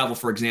thought travel,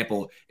 for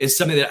example, is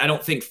something that I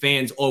don't think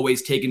fans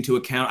always take into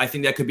account. I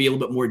think that could be a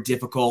little bit more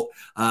difficult.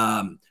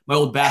 My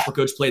old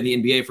basketball coach played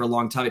in the NBA for a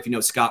long time. If you know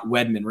Scott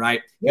Wedman,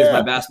 right? He was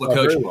my basketball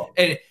coach. Well.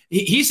 And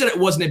he said it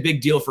wasn't a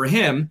big deal for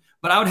him,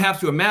 but I would have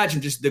to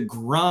imagine just the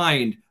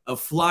grind of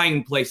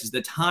flying places,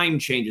 the time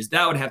changes,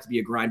 that would have to be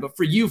a grind. But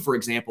for you, for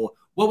example,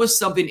 what was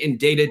something in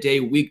day-to-day,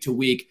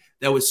 week-to-week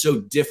that was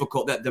so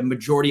difficult that the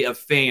majority of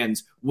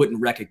fans wouldn't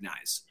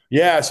recognize?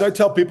 Yeah, so I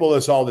tell people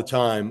this all the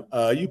time.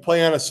 You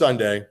play on a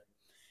Sunday,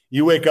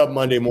 you wake up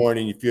Monday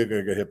morning, you feel like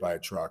you're going to get hit by a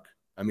truck.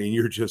 I mean,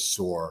 you're just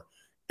sore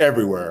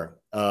everywhere.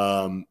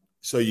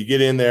 So you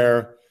get in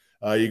there,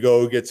 you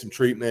go get some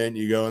treatment,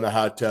 you go in the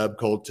hot tub,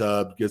 cold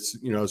tub, get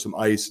some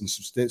ice and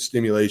some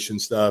stimulation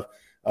stuff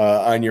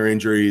on your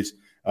injuries.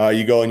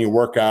 You go and you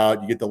work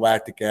out, you get the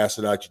lactic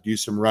acid out, you do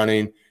some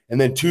running, and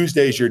then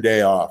Tuesday's your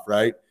day off,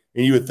 right?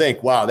 And you would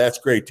think, wow, that's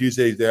great.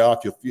 Tuesday's day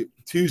off.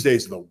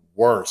 Tuesday's the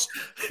worst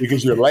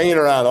because you're laying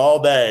around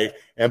all day,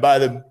 and by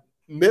the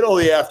middle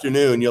of the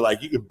afternoon, you're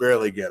like, you could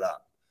barely get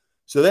up.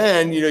 So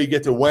then, you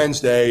get to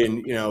Wednesday,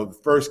 and, the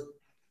first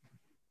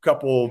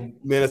couple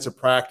minutes of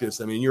practice,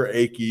 I mean, you're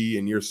achy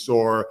and you're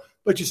sore,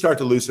 but you start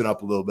to loosen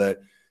up a little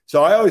bit.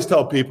 So I always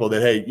tell people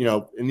that, hey,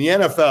 in the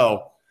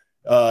NFL,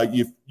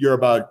 you're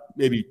about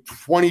maybe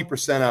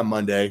 20% on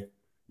Monday.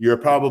 You're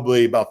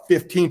probably about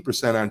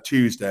 15% on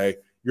Tuesday.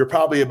 You're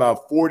probably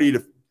about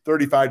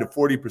 35 to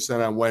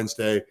 40% on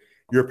Wednesday.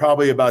 You're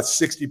probably about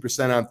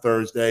 60% on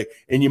Thursday,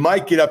 and you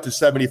might get up to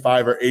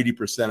 75 or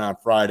 80% on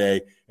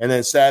Friday. And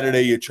then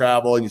Saturday you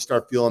travel and you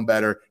start feeling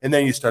better, and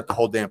then you start the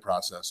whole damn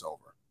process over.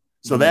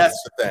 So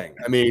that's the thing.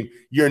 I mean,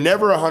 you're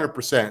never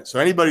 100%. So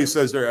anybody who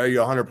says, are you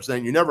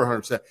 100%? You're never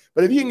 100%.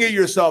 But if you can get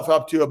yourself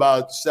up to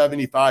about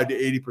 75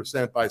 to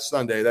 80% by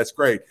Sunday, that's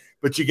great.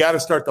 But you got to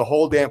start the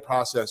whole damn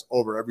process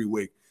over every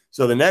week.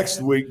 So the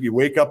next week, you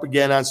wake up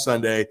again on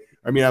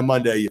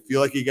Monday, you feel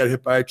like you got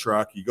hit by a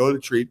truck. You go to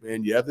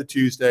treatment. You have the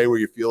Tuesday where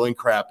you're feeling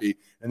crappy.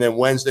 And then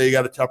Wednesday, you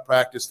got a tough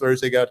practice.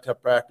 Thursday, you got a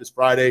tough practice.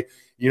 Friday,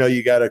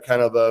 you got a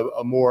kind of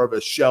a more of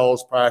a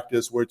shells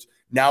practice, which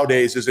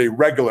nowadays is a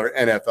regular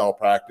NFL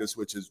practice,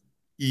 which is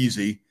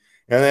easy.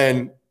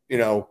 And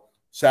then,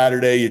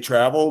 Saturday you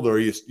traveled, or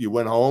you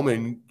went home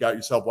and got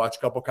yourself watched a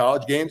couple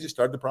college games. You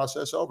start the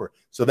process over.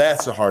 So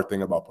that's the hard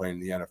thing about playing in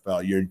the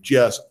NFL. You're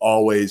just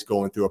always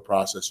going through a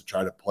process to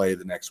try to play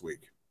the next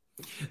week.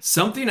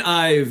 Something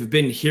I've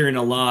been hearing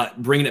a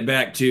lot, bringing it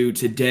back to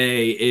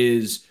today,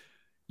 is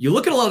you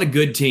look at a lot of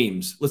good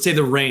teams. Let's say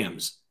the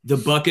Rams, the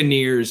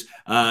Buccaneers,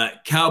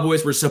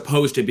 Cowboys were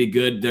supposed to be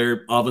good.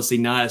 They're obviously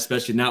not,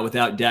 especially not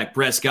without Dak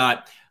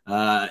Prescott.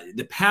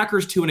 The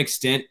Packers, to an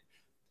extent,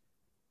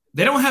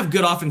 they don't have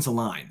good offensive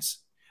lines.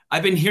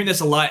 I've been hearing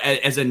this a lot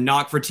as a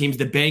knock for teams.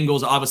 The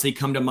Bengals obviously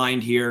come to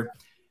mind here.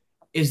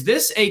 Is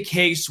this a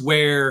case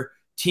where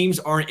teams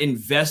aren't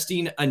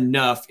investing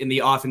enough in the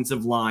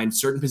offensive line,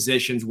 certain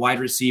positions,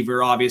 wide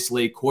receiver,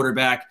 obviously,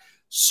 quarterback,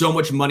 so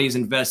much money is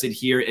invested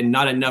here and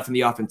not enough in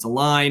the offensive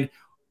line?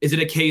 Is it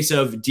a case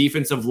of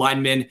defensive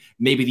linemen,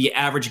 maybe the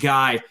average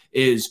guy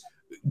is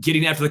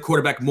getting after the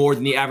quarterback more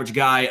than the average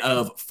guy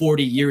of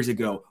 40 years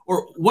ago?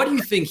 Or what do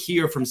you think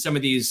here from some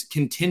of these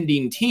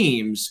contending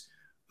teams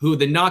who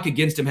the knock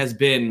against them has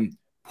been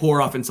poor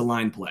offensive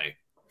line play?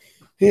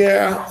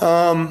 Yeah,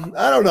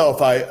 I don't know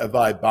if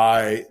I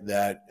buy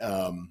that.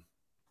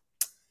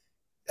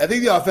 I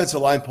think the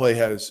offensive line play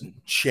has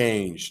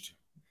changed.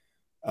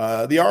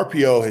 The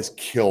RPO has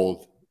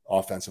killed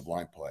offensive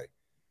line play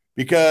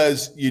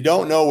because you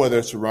don't know whether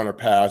it's a run or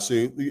pass.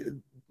 So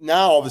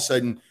now all of a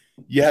sudden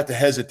you have to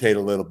hesitate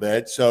a little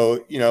bit.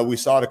 So, we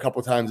saw it a couple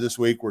of times this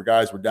week where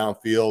guys were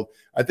downfield.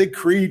 I think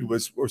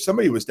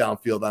somebody was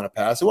downfield on a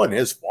pass. It wasn't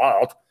his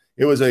fault.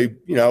 It was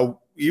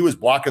he was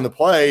blocking the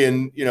play,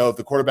 and if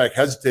the quarterback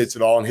hesitates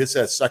at all and hits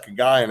that second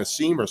guy on a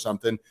seam or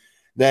something,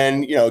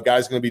 then, a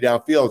guy's going to be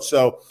downfield.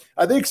 So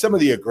I think some of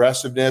the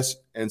aggressiveness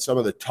and some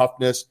of the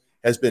toughness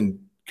has been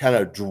kind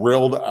of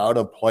drilled out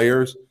of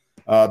players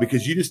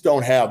because you just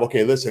don't have,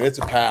 okay, listen, it's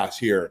a pass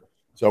here.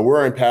 So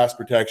we're in pass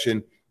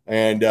protection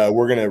and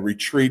we're going to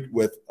retreat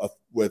with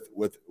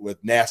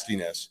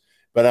nastiness.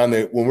 But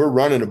when we're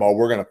running the ball,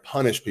 we're going to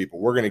punish people.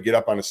 We're going to get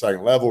up on the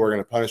second level. We're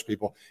going to punish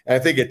people. And I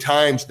think at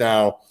times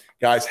now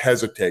guys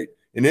hesitate.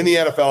 And in the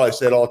NFL, I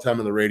say it all the time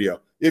on the radio,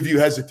 if you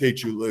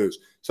hesitate, you lose.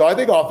 So I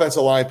think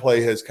offensive line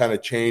play has kind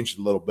of changed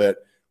a little bit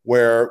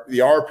where the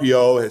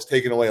RPO has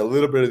taken away a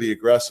little bit of the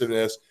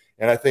aggressiveness.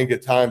 And I think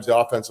at times the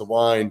offensive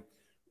line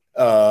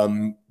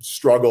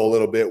struggle a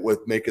little bit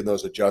with making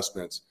those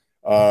adjustments.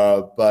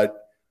 Listen,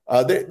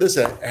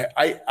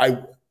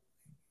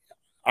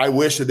 I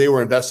wish that they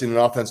were investing in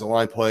offensive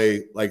line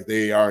play like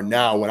they are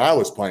now when I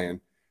was playing,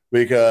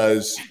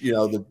 because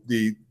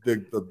the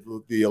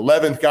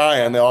 11th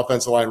guy on the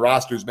offensive line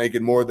roster is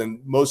making more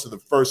than most of the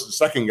first and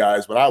second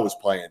guys when I was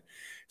playing.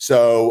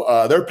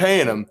 So they're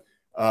paying them,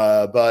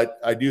 but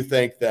I do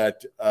think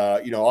that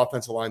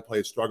offensive line play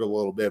has struggled a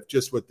little bit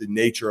just with the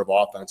nature of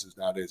offenses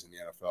nowadays in the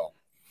NFL.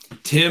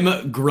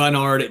 Tim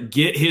Grunhard,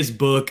 get his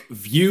book,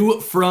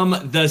 View from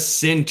the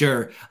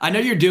Center. I know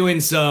you're doing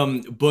some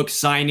book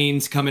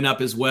signings coming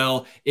up as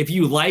well. If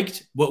you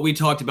liked what we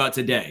talked about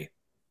today,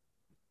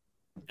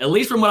 at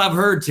least from what I've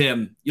heard,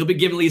 Tim, you'll be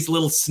giving at least a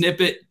little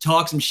snippet,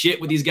 talk some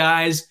shit with these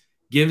guys,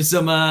 give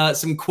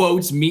some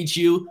quotes, meet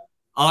you,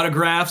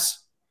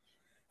 autographs.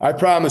 I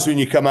promise when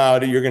you come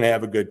out, you're going to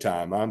have a good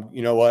time.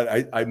 You know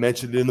what? I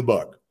mentioned it in the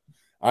book.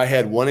 I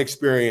had one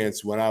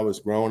experience when I was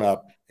growing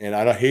up. And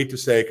I hate to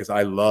say it because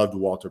I loved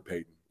Walter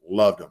Payton,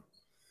 loved him.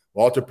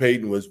 Walter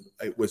Payton was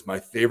my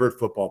favorite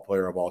football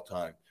player of all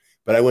time.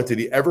 But I went to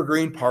the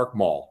Evergreen Park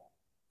Mall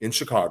in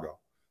Chicago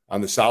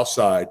on the south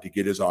side to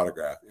get his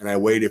autograph. And I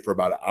waited for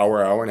about an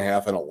hour and a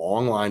half in a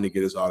long line to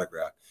get his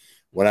autograph.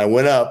 When I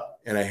went up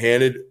and I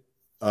handed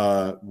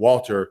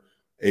Walter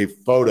a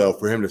photo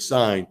for him to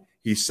sign,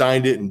 he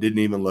signed it and didn't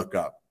even look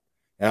up.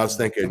 And I was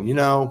thinking,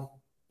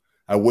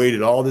 I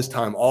waited all this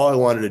time. All I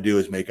wanted to do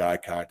is make eye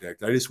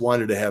contact. I just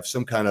wanted to have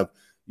some kind of,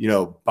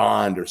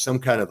 bond or some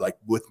kind of like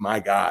with my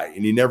guy.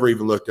 And he never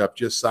even looked up,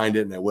 just signed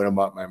it, and I went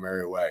about my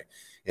merry way.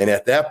 And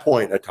at that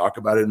point, I talk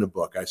about it in the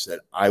book. I said,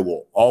 I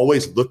will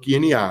always look you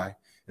in the eye,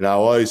 and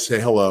I'll always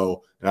say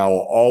hello, and I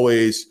will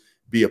always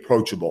be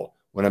approachable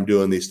when I'm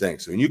doing these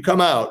things. So when you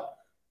come out,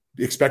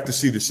 expect to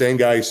see the same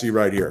guy you see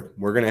right here.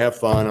 We're going to have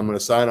fun. I'm going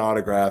to sign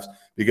autographs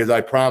because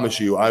I promise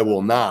you I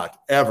will not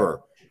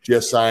ever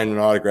just sign an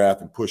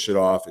autograph and push it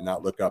off and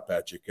not look up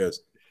at you,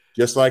 because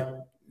just like,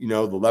 the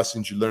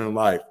lessons you learn in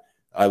life,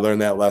 I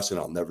learned that lesson.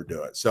 I'll never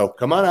do it. So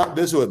come on out and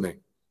visit with me.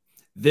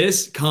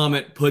 This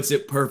comment puts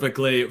it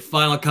perfectly.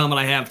 Final comment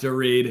I have to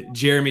read.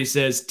 Jeremy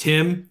says,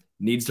 Tim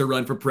needs to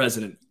run for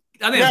president.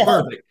 I think that's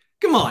perfect.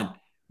 Come on.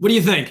 What do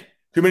you think?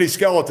 Too many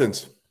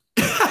skeletons.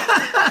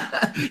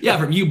 Yeah,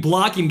 from you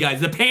blocking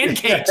guys. The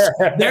pancakes.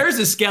 There's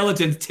a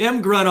skeleton.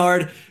 Tim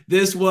Grunhard.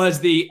 This was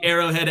the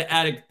Arrowhead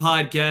Addict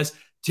podcast.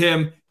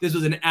 Tim, this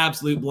was an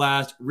absolute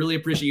blast. Really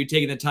appreciate you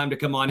taking the time to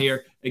come on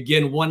here.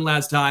 Again, one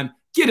last time,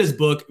 get his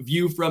book,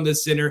 View from the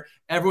Center.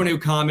 Everyone who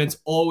comments,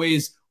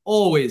 always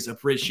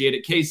appreciate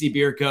it. KC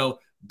Beer Co.,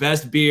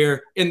 best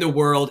beer in the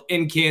world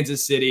in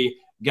Kansas City.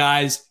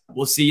 Guys,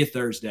 we'll see you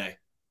Thursday.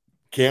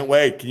 Can't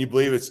wait. Can you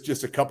believe it's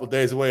just a couple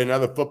days away,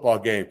 another football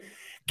game?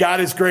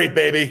 God is great,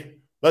 baby.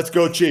 Let's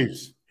go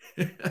Chiefs.